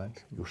Nobel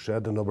Prize. You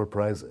shared the Nobel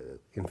Prize.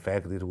 In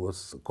fact, it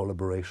was a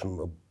collaboration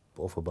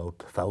of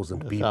about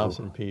 1,000 people.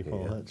 1,000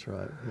 people, that's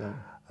right,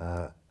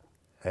 yeah.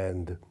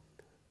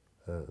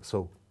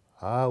 So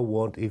I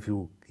want, if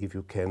you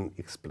can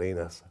explain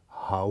us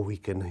how we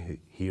can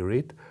hear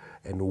it,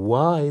 and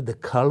why the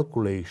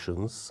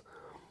calculations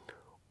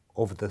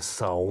of the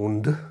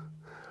sound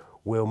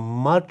were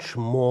much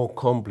more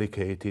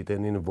complicated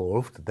and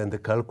involved than the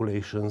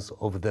calculations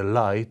of the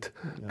light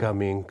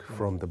coming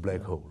from the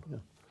black hole. Yeah.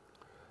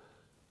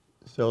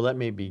 So let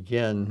me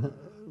begin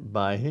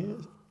by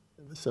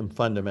some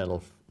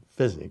fundamental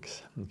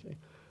physics. Okay.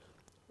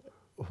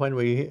 When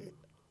we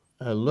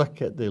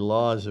look at the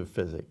laws of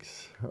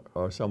physics,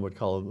 or some would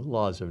call them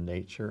laws of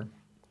nature,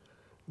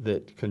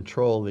 that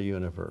control the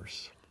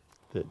universe,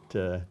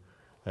 that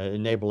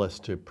enable us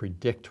to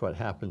predict what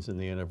happens in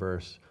the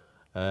universe,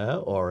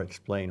 or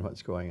explain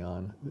what's going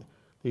on.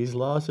 These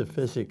laws of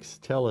physics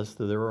tell us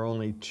that there are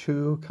only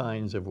two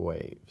kinds of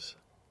waves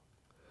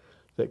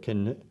that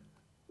can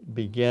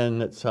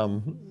begin at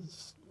some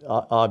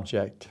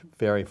object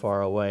very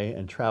far away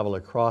and travel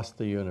across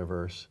the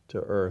universe to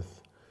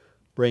Earth,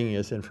 bringing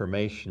us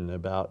information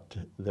about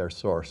their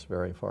source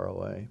very far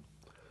away.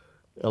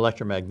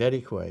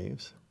 Electromagnetic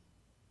waves,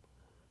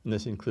 and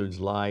this includes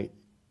light,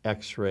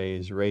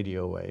 X-rays,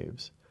 radio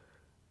waves.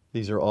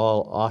 These are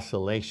all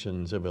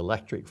oscillations of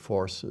electric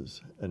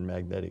forces and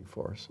magnetic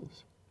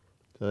forces.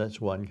 So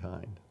that's one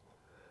kind.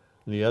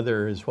 And the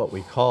other is what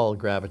we call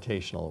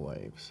gravitational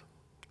waves.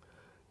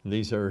 And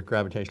these are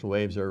gravitational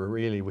waves are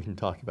really, we can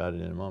talk about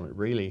it in a moment,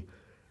 really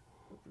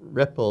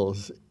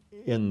ripples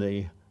in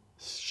the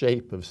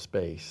shape of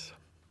space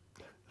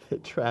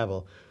that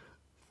travel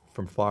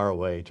from far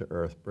away to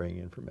Earth, bringing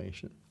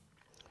information.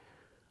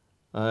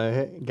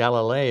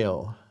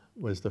 Galileo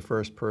was the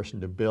first person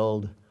to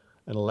build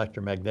an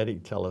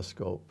electromagnetic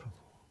telescope.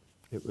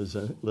 It was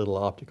a little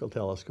optical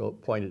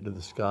telescope pointed to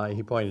the sky.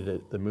 He pointed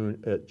at the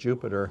moon, at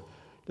Jupiter,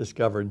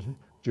 discovered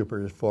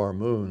Jupiter's 4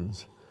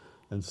 moons,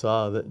 and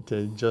saw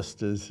that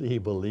just as he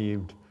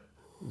believed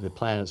the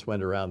planets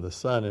went around the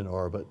sun in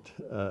orbit,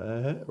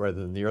 rather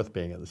than the Earth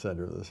being at the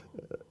center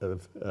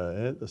of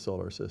the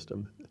solar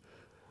system,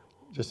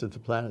 just as the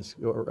planets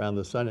go around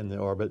the sun in the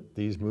orbit,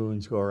 these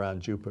moons go around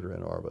Jupiter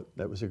in orbit.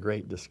 That was a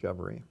great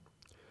discovery.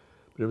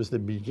 but it was the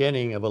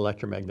beginning of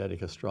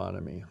electromagnetic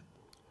astronomy.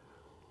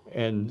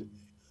 And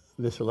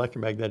this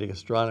electromagnetic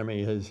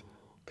astronomy has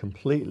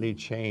completely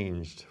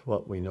changed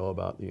what we know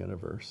about the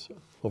universe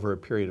over a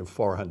period of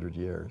 400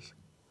 years.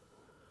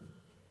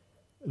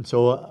 And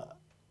so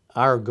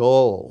our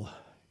goal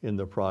in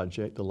the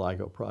project, the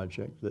LIGO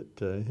project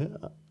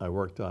that I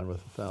worked on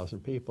with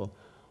 1,000 people,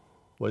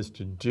 was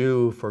to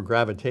do for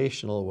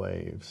gravitational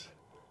waves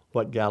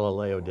what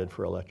Galileo did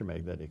for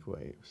electromagnetic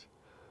waves.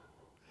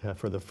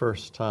 For the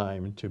first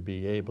time, to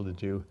be able to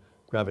do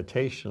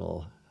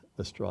gravitational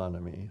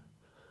astronomy,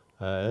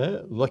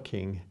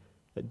 looking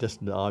at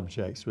distant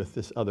objects with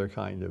this other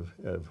kind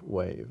of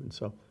wave. And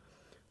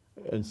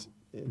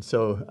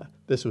so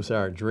this was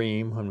our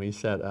dream when we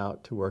set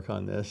out to work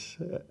on this,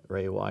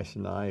 Ray Weiss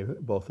and I,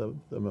 both of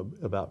them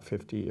about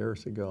 50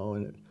 years ago,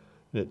 and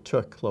it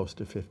took close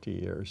to 50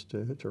 years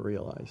to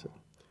realize it.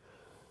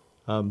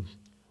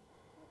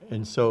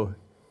 And so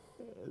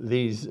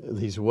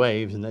these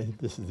waves, and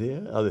this is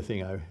the other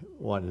thing I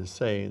wanted to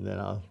say, and then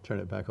I'll turn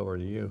it back over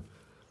to you.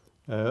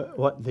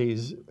 What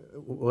these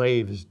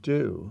waves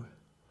do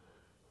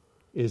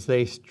is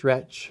they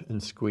stretch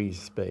and squeeze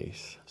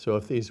space. So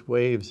if these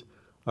waves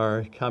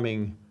are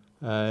coming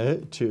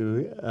from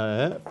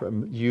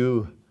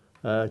you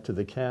to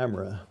the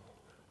camera,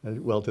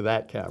 well, to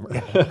that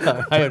camera.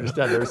 I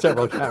understand there are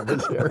several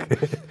cameras here.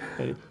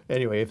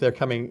 Anyway, if they're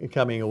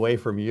coming away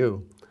from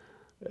you,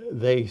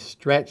 they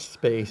stretch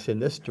space in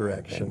this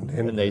direction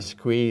and they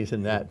squeeze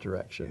in that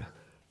direction.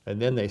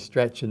 And then they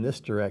stretch in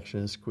this direction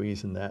and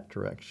squeeze in that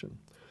direction.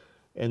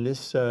 And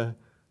this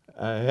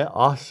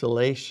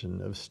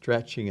oscillation of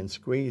stretching and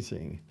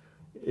squeezing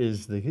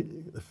is the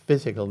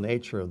physical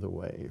nature of the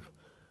wave.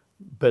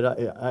 But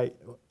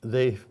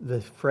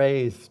the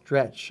phrase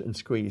stretch and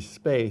squeeze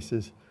space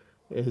is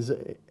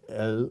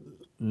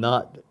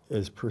not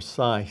as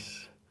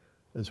precise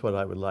as what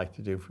I would like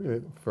to do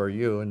for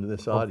you and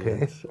this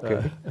audience.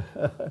 Okay.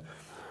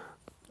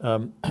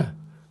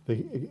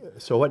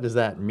 So what does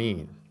that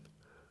mean?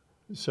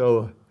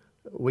 So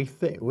we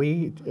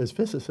as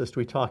physicists,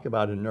 we talk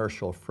about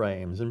inertial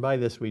frames, and by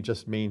this we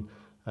just mean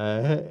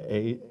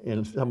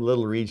in some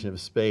little region of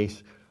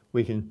space,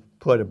 we can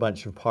put a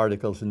bunch of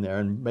particles in there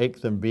and make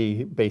them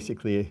be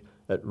basically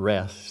at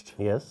rest,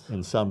 Yes.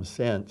 in some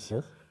sense.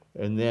 Yes.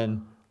 And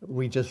then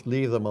we just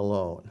leave them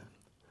alone.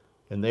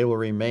 And they will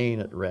remain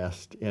at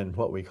rest in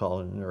what we call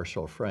an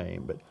inertial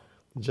frame. But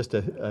just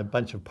a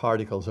bunch of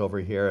particles over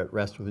here at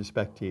rest with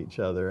respect to each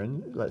other,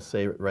 and let's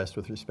say at rest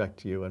with respect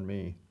to you and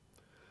me.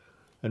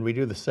 And we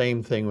do the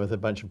same thing with a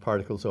bunch of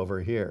particles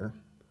over here.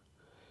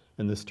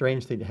 And the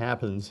strange thing that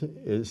happens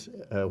is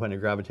when a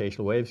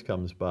gravitational wave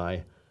comes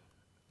by,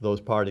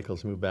 those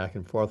particles move back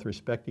and forth with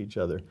respect to each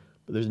other.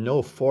 But there's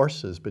no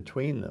forces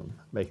between them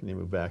making them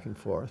move back and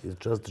forth. It's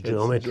just the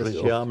geometry. It's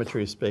just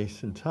geometry of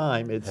space and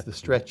time. It's the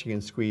stretching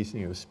and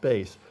squeezing of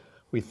space.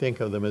 We think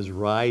of them as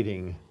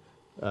riding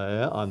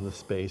on the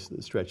space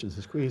that stretches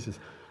and squeezes.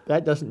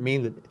 That doesn't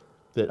mean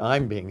that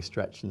I'm being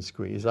stretched and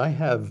squeezed. I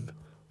have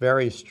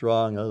very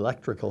strong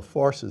electrical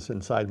forces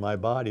inside my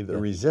body that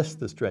resist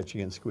the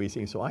stretching and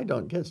squeezing, so I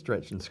don't get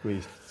stretched and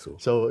squeezed.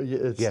 So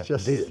it's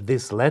just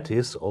this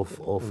lattice of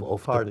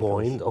the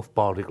point of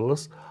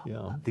particles.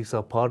 Yeah. These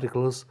are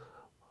particles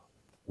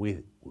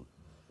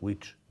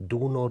which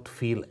do not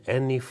feel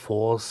any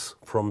force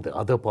from the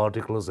other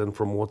particles and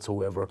from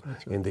whatsoever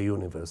in the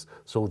universe.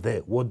 So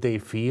what they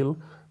feel,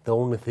 the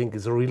only thing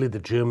is really the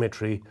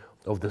geometry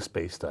of the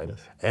space-time.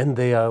 Yes. And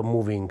they are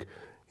moving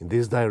in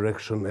this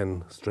direction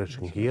and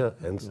stretching here.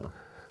 And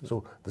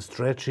so the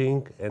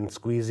stretching and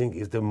squeezing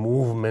is the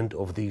movement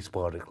of these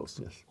particles.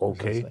 Yes,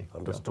 okay, exactly.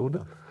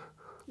 understood?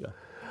 Yeah.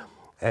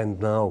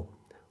 And now,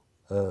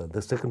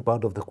 the second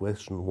part of the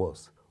question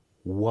was,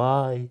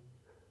 why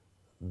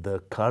the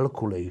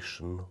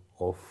calculation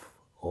of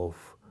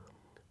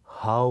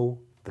how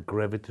the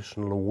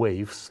gravitational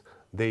waves,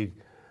 they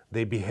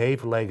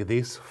behave like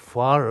this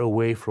far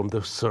away from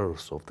the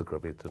source of the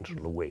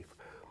gravitational wave.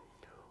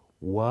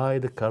 Why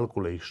the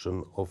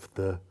calculation of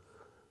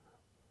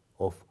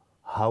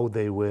how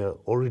they were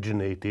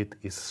originated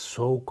is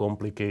so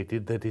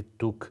complicated that it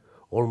took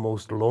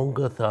almost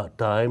longer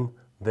time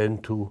than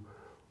to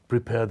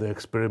prepare the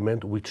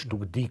experiment, which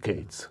took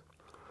decades.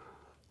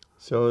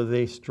 So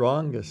the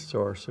strongest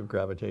source of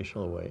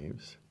gravitational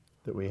waves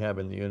that we have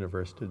in the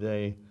universe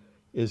today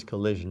is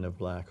collision of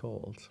black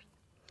holes.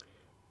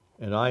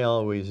 And I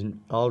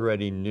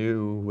already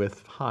knew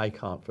with high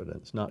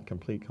confidence, not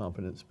complete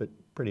confidence, but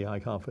pretty high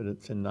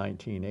confidence in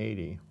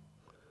 1980,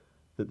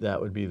 that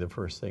would be the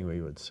first thing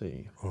we would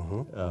see.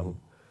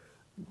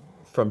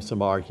 From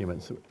some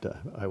arguments,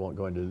 I won't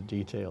go into the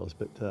details,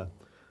 but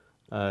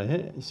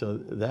so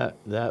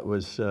that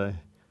was,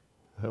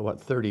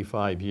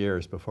 35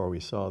 years before we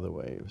saw the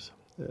waves.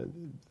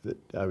 That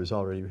I was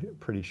already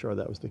pretty sure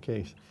that was the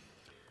case.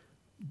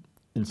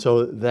 And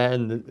so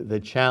then the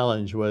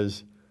challenge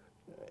was,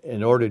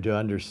 in order to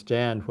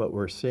understand what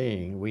we're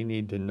seeing, we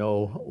need to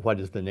know what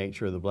is the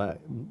nature of the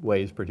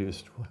waves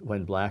produced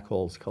when black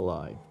holes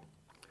collide.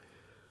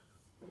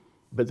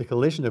 But the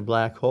collision of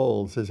black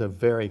holes is a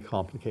very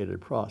complicated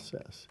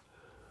process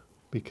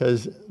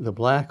because the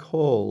black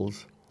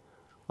holes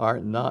are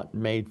not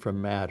made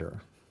from matter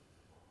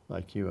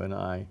like you and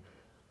I.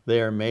 They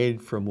are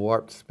made from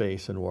warped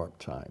space and warped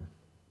time.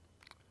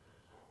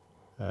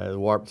 The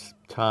warped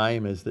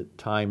time is that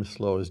time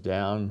slows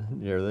down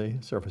near the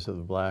surface of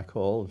the black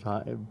hole.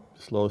 Time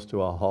slows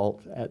to a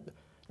halt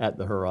at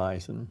the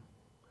horizon.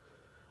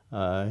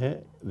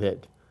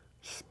 That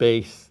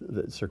space,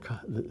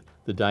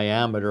 the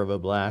diameter of a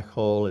black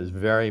hole is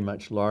very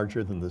much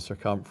larger than the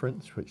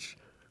circumference, which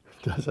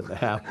doesn't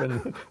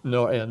happen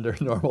under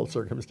normal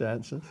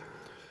circumstances.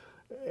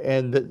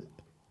 And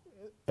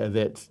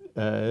that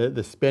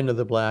the spin of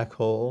the black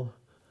hole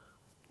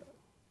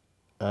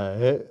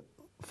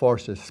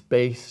forces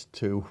space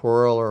to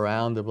whirl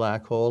around the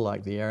black hole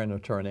like the air in a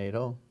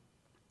tornado.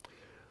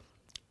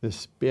 The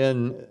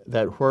spin,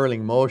 that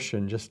whirling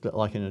motion, just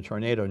like in a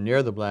tornado,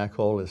 near the black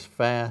hole is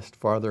fast,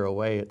 farther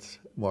away it's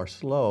more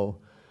slow.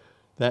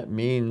 That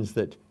means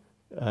that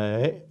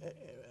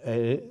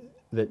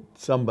that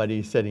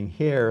somebody sitting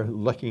here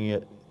looking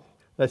at,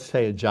 let's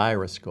say, a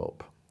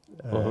gyroscope,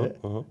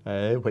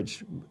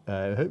 which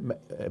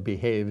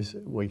behaves,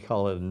 we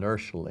call it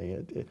inertially.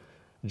 A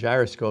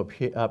gyroscope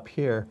up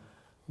here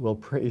will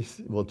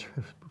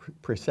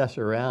precess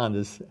around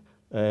as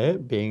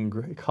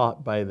being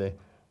caught by the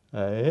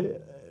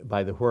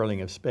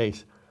whirling of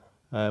space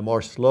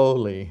more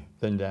slowly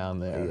than down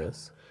there.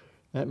 Yes.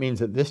 That means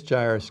that this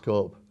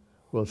gyroscope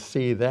will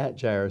see that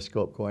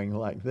gyroscope going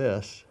like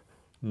this,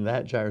 and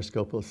that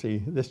gyroscope will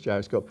see this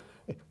gyroscope.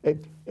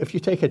 If you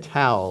take a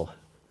towel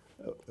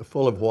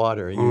full of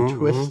water and you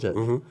twist it,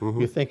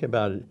 you think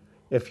about it,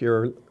 if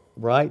your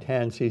right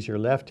hand sees your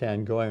left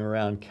hand going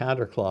around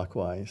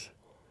counterclockwise,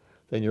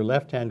 then your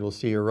left hand will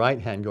see your right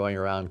hand going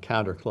around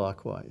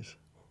counterclockwise.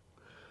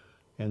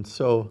 And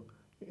so,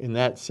 in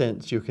that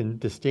sense, you can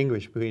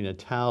distinguish between a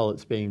towel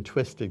that's being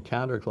twisted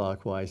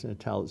counterclockwise and a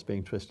towel that's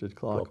being twisted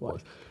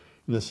clockwise.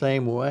 In the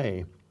same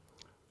way,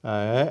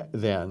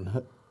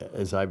 then,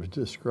 as I've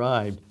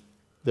described,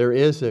 there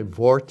is a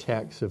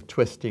vortex of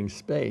twisting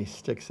space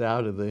sticks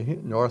out of the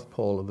north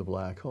pole of the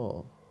black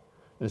hole.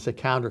 And it's a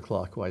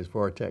counterclockwise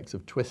vortex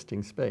of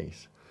twisting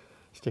space.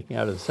 Sticking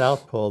out of the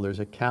south pole, there's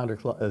a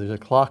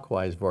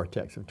clockwise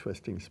vortex of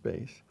twisting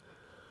space.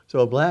 So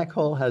a black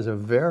hole has a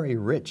very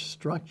rich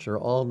structure,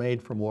 all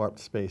made from warped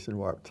space and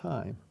warped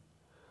time.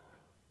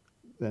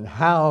 Then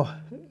how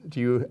do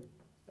you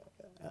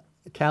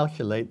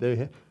calculate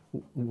the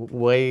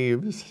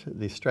waves,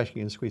 the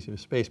stretching and squeezing of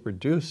space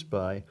produced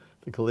by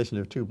the collision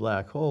of two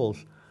black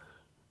holes?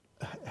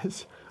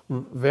 It's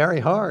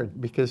very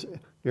hard because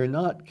you're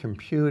not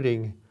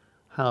computing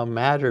how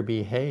matter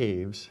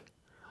behaves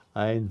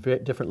in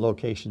different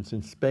locations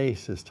in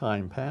space as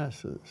time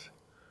passes.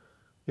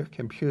 You're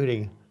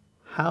computing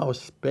how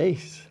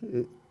space,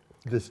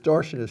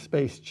 distortion of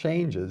space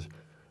changes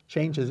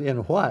in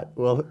what?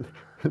 Well,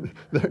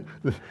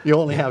 you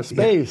only have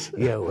space.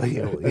 You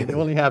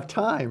only have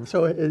time.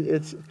 So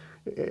it's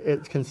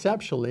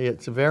conceptually,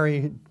 it's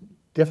very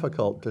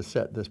difficult to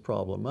set this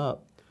problem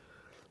up.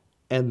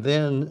 And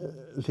then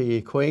the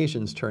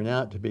equations turn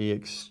out to be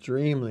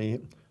extremely,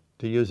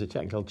 to use a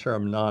technical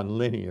term,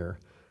 nonlinear.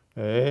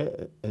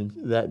 And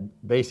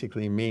that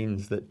basically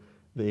means that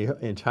the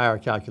entire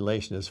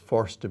calculation is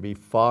forced to be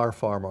far,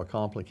 far more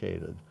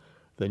complicated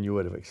than you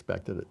would have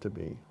expected it to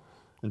be.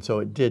 And so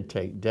it did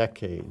take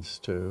decades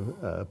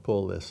to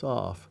pull this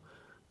off.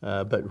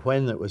 But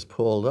when it was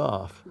pulled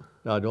off,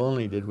 not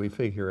only did we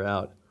figure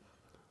out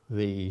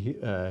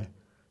the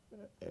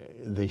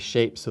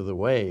shapes of the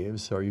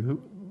waves, or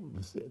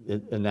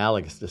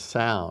analogous to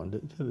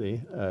sound,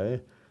 the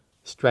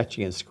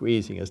stretching and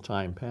squeezing as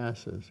time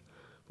passes,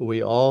 but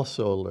we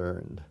also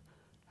learned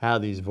how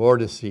these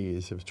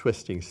vortices of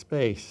twisting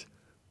space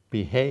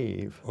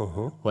behave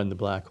when the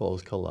black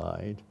holes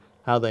collide,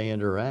 how they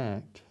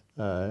interact.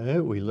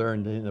 We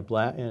learned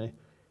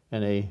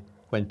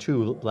when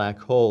two black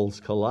holes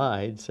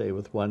collide, say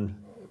with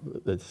one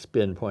the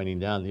spin pointing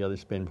down, the other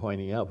spin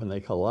pointing up, when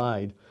they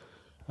collide,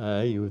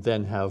 you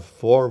then have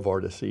four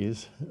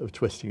vortices of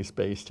twisting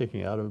space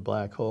sticking out of a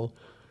black hole,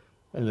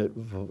 and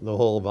the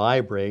hole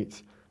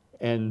vibrates,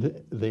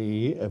 and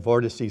the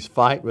vortices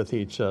fight with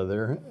each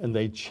other, and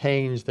they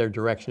change their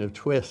direction of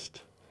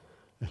twist.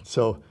 And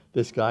so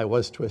this guy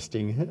was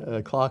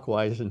twisting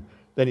clockwise, and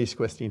then he's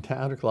twisting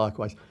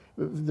counterclockwise.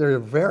 They're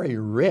very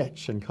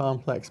rich and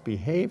complex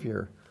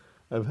behavior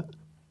of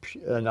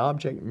an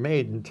object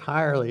made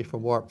entirely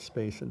from warped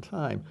space and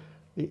time.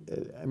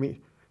 And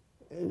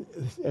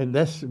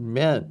this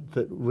meant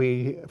that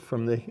we,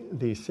 from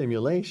these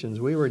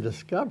simulations, we were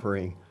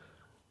discovering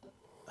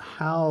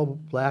how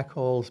black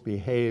holes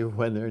behave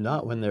when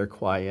they're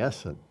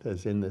quiescent,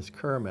 as in this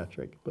Kerr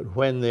metric, but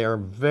when they're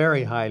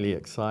very highly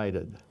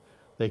excited.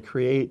 They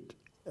create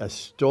a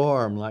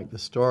storm, like the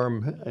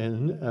storm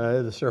in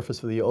the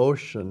surface of the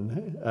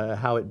ocean,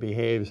 how it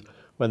behaves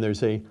when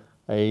there's a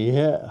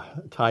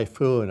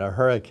typhoon, a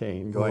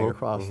hurricane going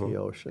across the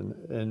ocean.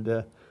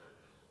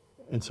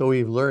 And so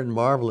we've learned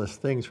marvelous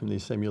things from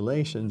these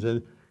simulations,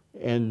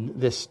 and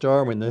this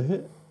storm in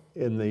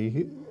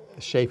the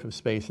shape of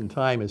space and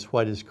time is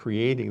what is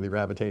creating the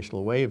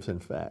gravitational waves, in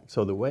fact.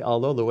 So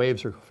although the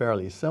waves are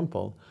fairly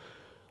simple,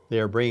 they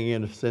are bringing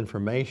in us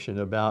information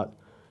about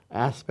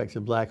aspects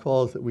of black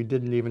holes that we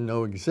didn't even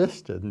know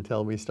existed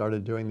until we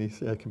started doing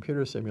these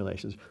computer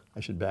simulations.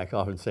 I should back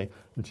off and say,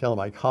 until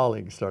my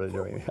colleagues started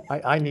doing it.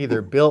 I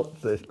neither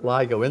built the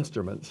LIGO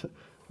instruments,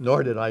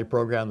 nor did I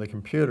program the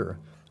computer.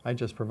 I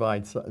just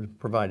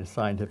provided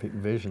scientific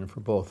vision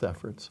for both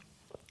efforts.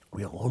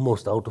 We are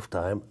almost out of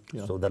time,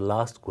 Yeah. so the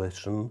last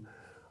question,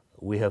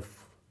 we have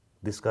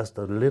discussed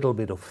a little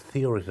bit of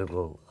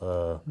theoretical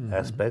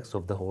aspects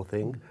of the whole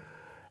thing,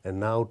 and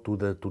now to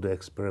the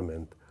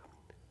experiment.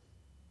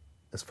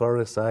 As far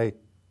as I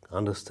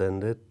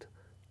understand it,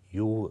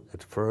 you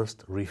at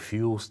first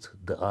refused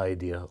the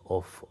idea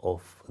of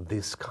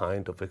this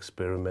kind of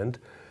experiment,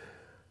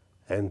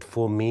 and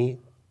for me,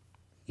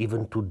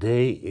 even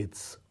today,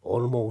 it's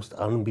almost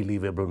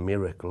unbelievable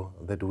miracle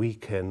that we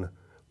can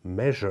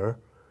measure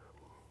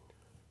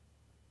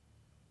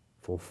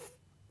for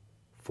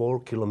 4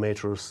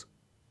 kilometers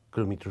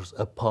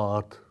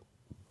apart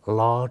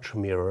large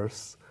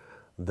mirrors,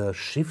 the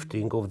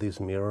shifting of these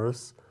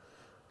mirrors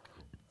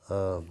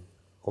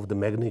of the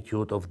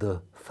magnitude of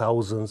the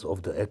thousands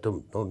of the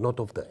atom, no, not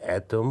of the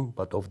atom,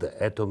 but of the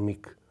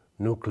atomic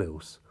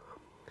nucleus.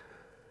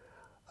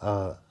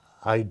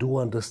 I do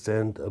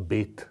understand a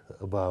bit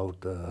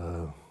about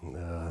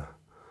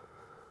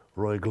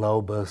Roy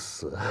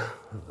Glauber's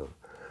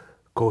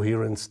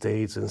coherent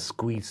states and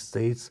squeezed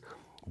states,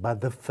 but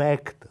the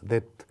fact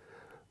that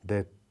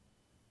the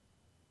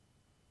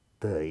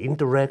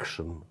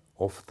interaction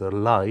of the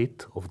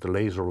light, of the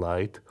laser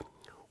light,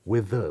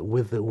 with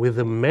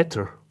the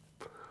matter,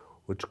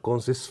 which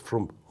consists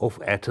of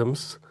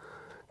atoms,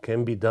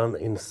 can be done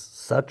in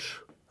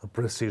such a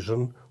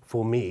precision.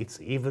 For me, it's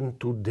even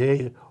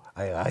today,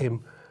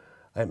 I'm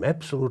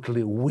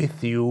absolutely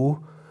with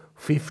you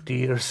 50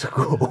 years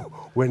ago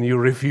when you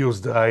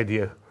refused the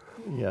idea.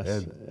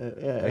 Yes.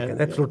 I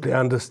can absolutely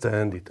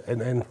understand it.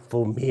 And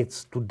for me,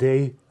 it's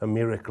today a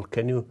miracle.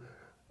 Can you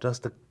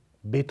just a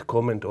bit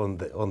comment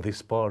on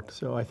this part?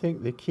 So I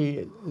think the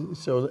key,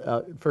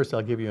 first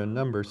I'll give you a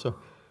number. So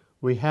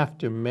we have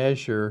to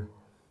measure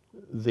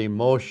the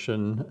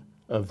motion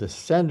of the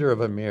center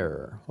of a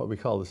mirror, what we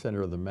call the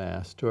center of the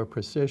mass, to a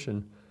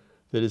precision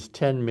that is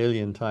 10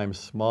 million times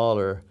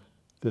smaller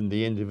than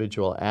the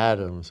individual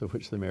atoms of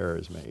which the mirror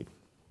is made.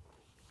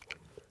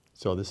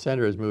 So the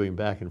center is moving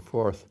back and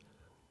forth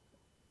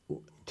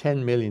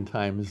 10 million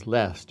times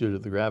less due to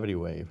the gravity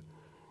wave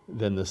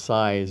than the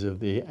size of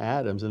the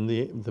atoms. And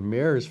the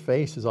mirror's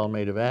face is all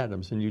made of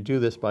atoms, and you do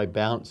this by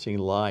bouncing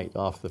light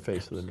off the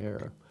face of the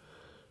mirror.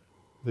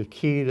 The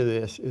key to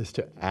this is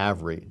to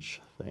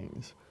average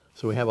things.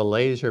 So we have a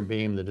laser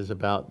beam that is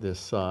about this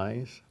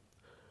size,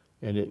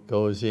 and it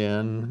goes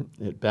in,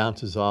 it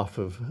bounces off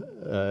of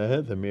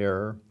the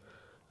mirror,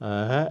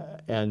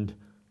 and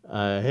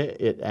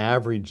it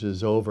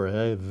averages over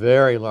a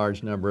very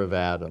large number of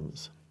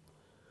atoms.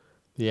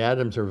 The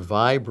atoms are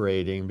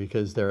vibrating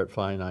because they're at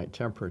finite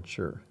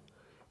temperature.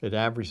 It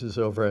averages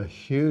over a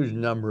huge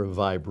number of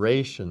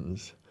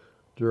vibrations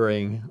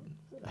during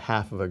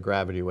half of a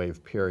gravity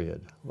wave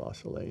period of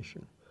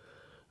oscillation.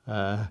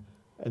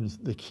 And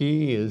the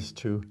key is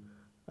to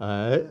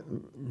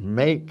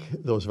make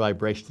those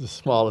vibrations as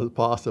small as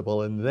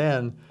possible and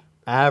then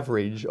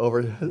average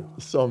over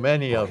so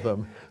many of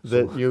them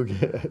that you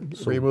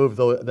remove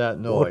that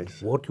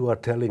noise. What you are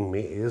telling me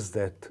is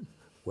that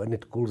when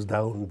it cools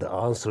down, the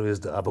answer is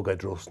the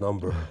Avogadro's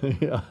number,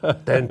 yeah.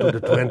 10 to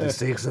the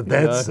 26, and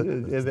that's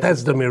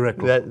the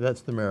miracle.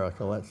 That's the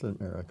miracle. That's the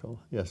miracle.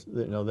 Yes,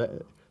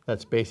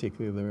 that's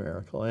basically the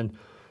miracle.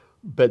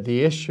 But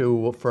the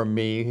issue for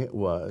me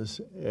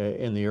was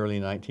in the early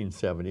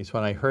 1970s.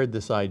 When I heard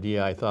this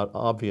idea, I thought,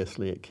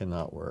 obviously it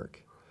cannot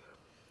work.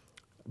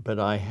 But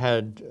I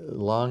had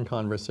long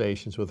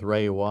conversations with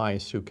Ray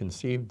Weiss, who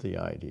conceived the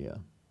idea,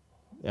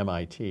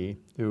 MIT,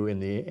 who in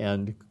the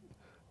end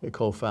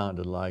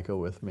co-founded LIGO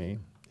with me.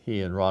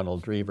 He and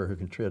Ronald Drever, who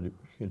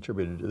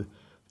contributed to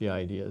the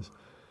ideas.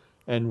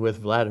 And with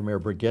Vladimir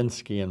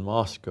Braginsky in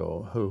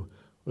Moscow, who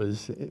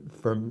was,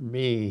 for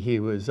me, he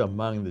was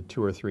among the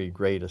 2 or 3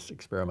 greatest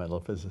experimental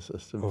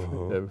physicists of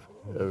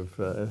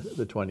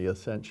the 20th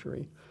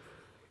century.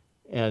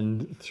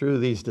 And through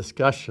these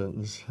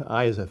discussions,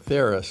 I, as a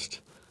theorist,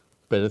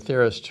 but a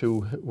theorist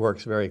who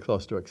works very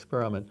close to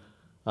experiment,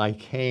 I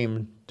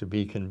came to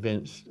be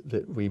convinced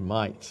that we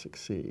might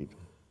succeed.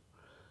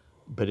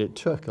 But it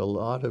took a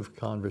lot of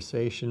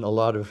conversation, a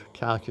lot of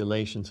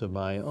calculations of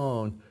my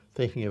own,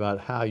 thinking about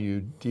how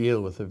you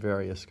deal with the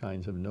various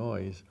kinds of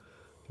noise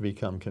to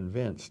become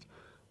convinced.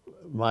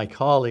 My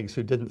colleagues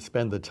who didn't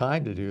spend the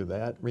time to do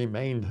that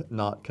remained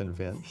not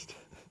convinced.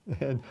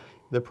 And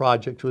the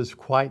project was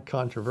quite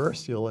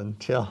controversial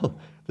until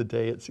the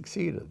day it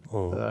succeeded.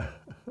 Yeah.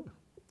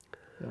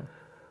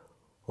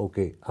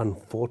 Okay,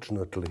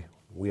 unfortunately,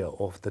 we are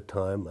off the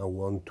time. I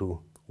want to,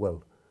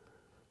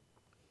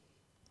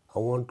 I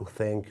want to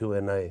thank you,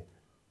 and I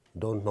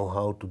don't know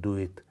how to do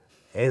it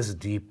as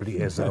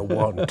deeply as I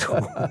want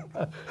to.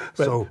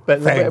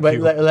 Thank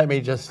you. Let me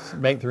just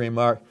make the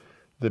remark,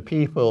 the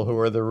people who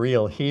are the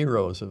real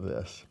heroes of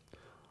this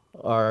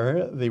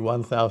are the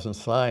 1,000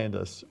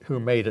 scientists who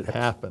made it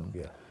happen.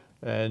 Yeah.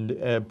 And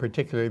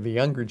particularly the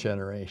younger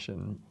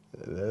generation.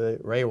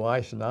 Ray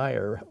Weiss and I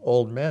are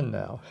old men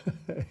now,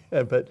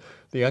 but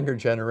the younger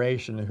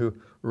generation who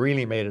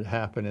really made it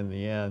happen in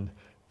the end,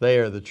 they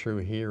are the true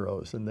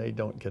heroes, and they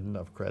don't get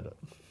enough credit.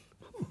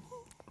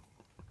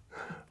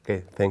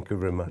 Okay, thank you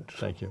very much.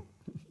 Thank you.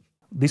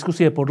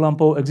 Diskusie pod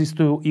lampou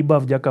existujú iba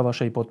vďaka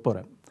vašej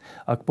podpore.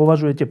 Ak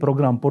považujete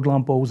program pod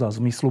lampou za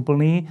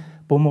zmysluplný,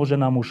 pomôže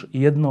nám už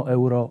 1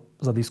 euro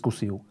za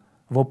diskusiu.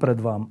 Vopred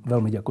vám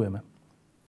veľmi ďakujeme.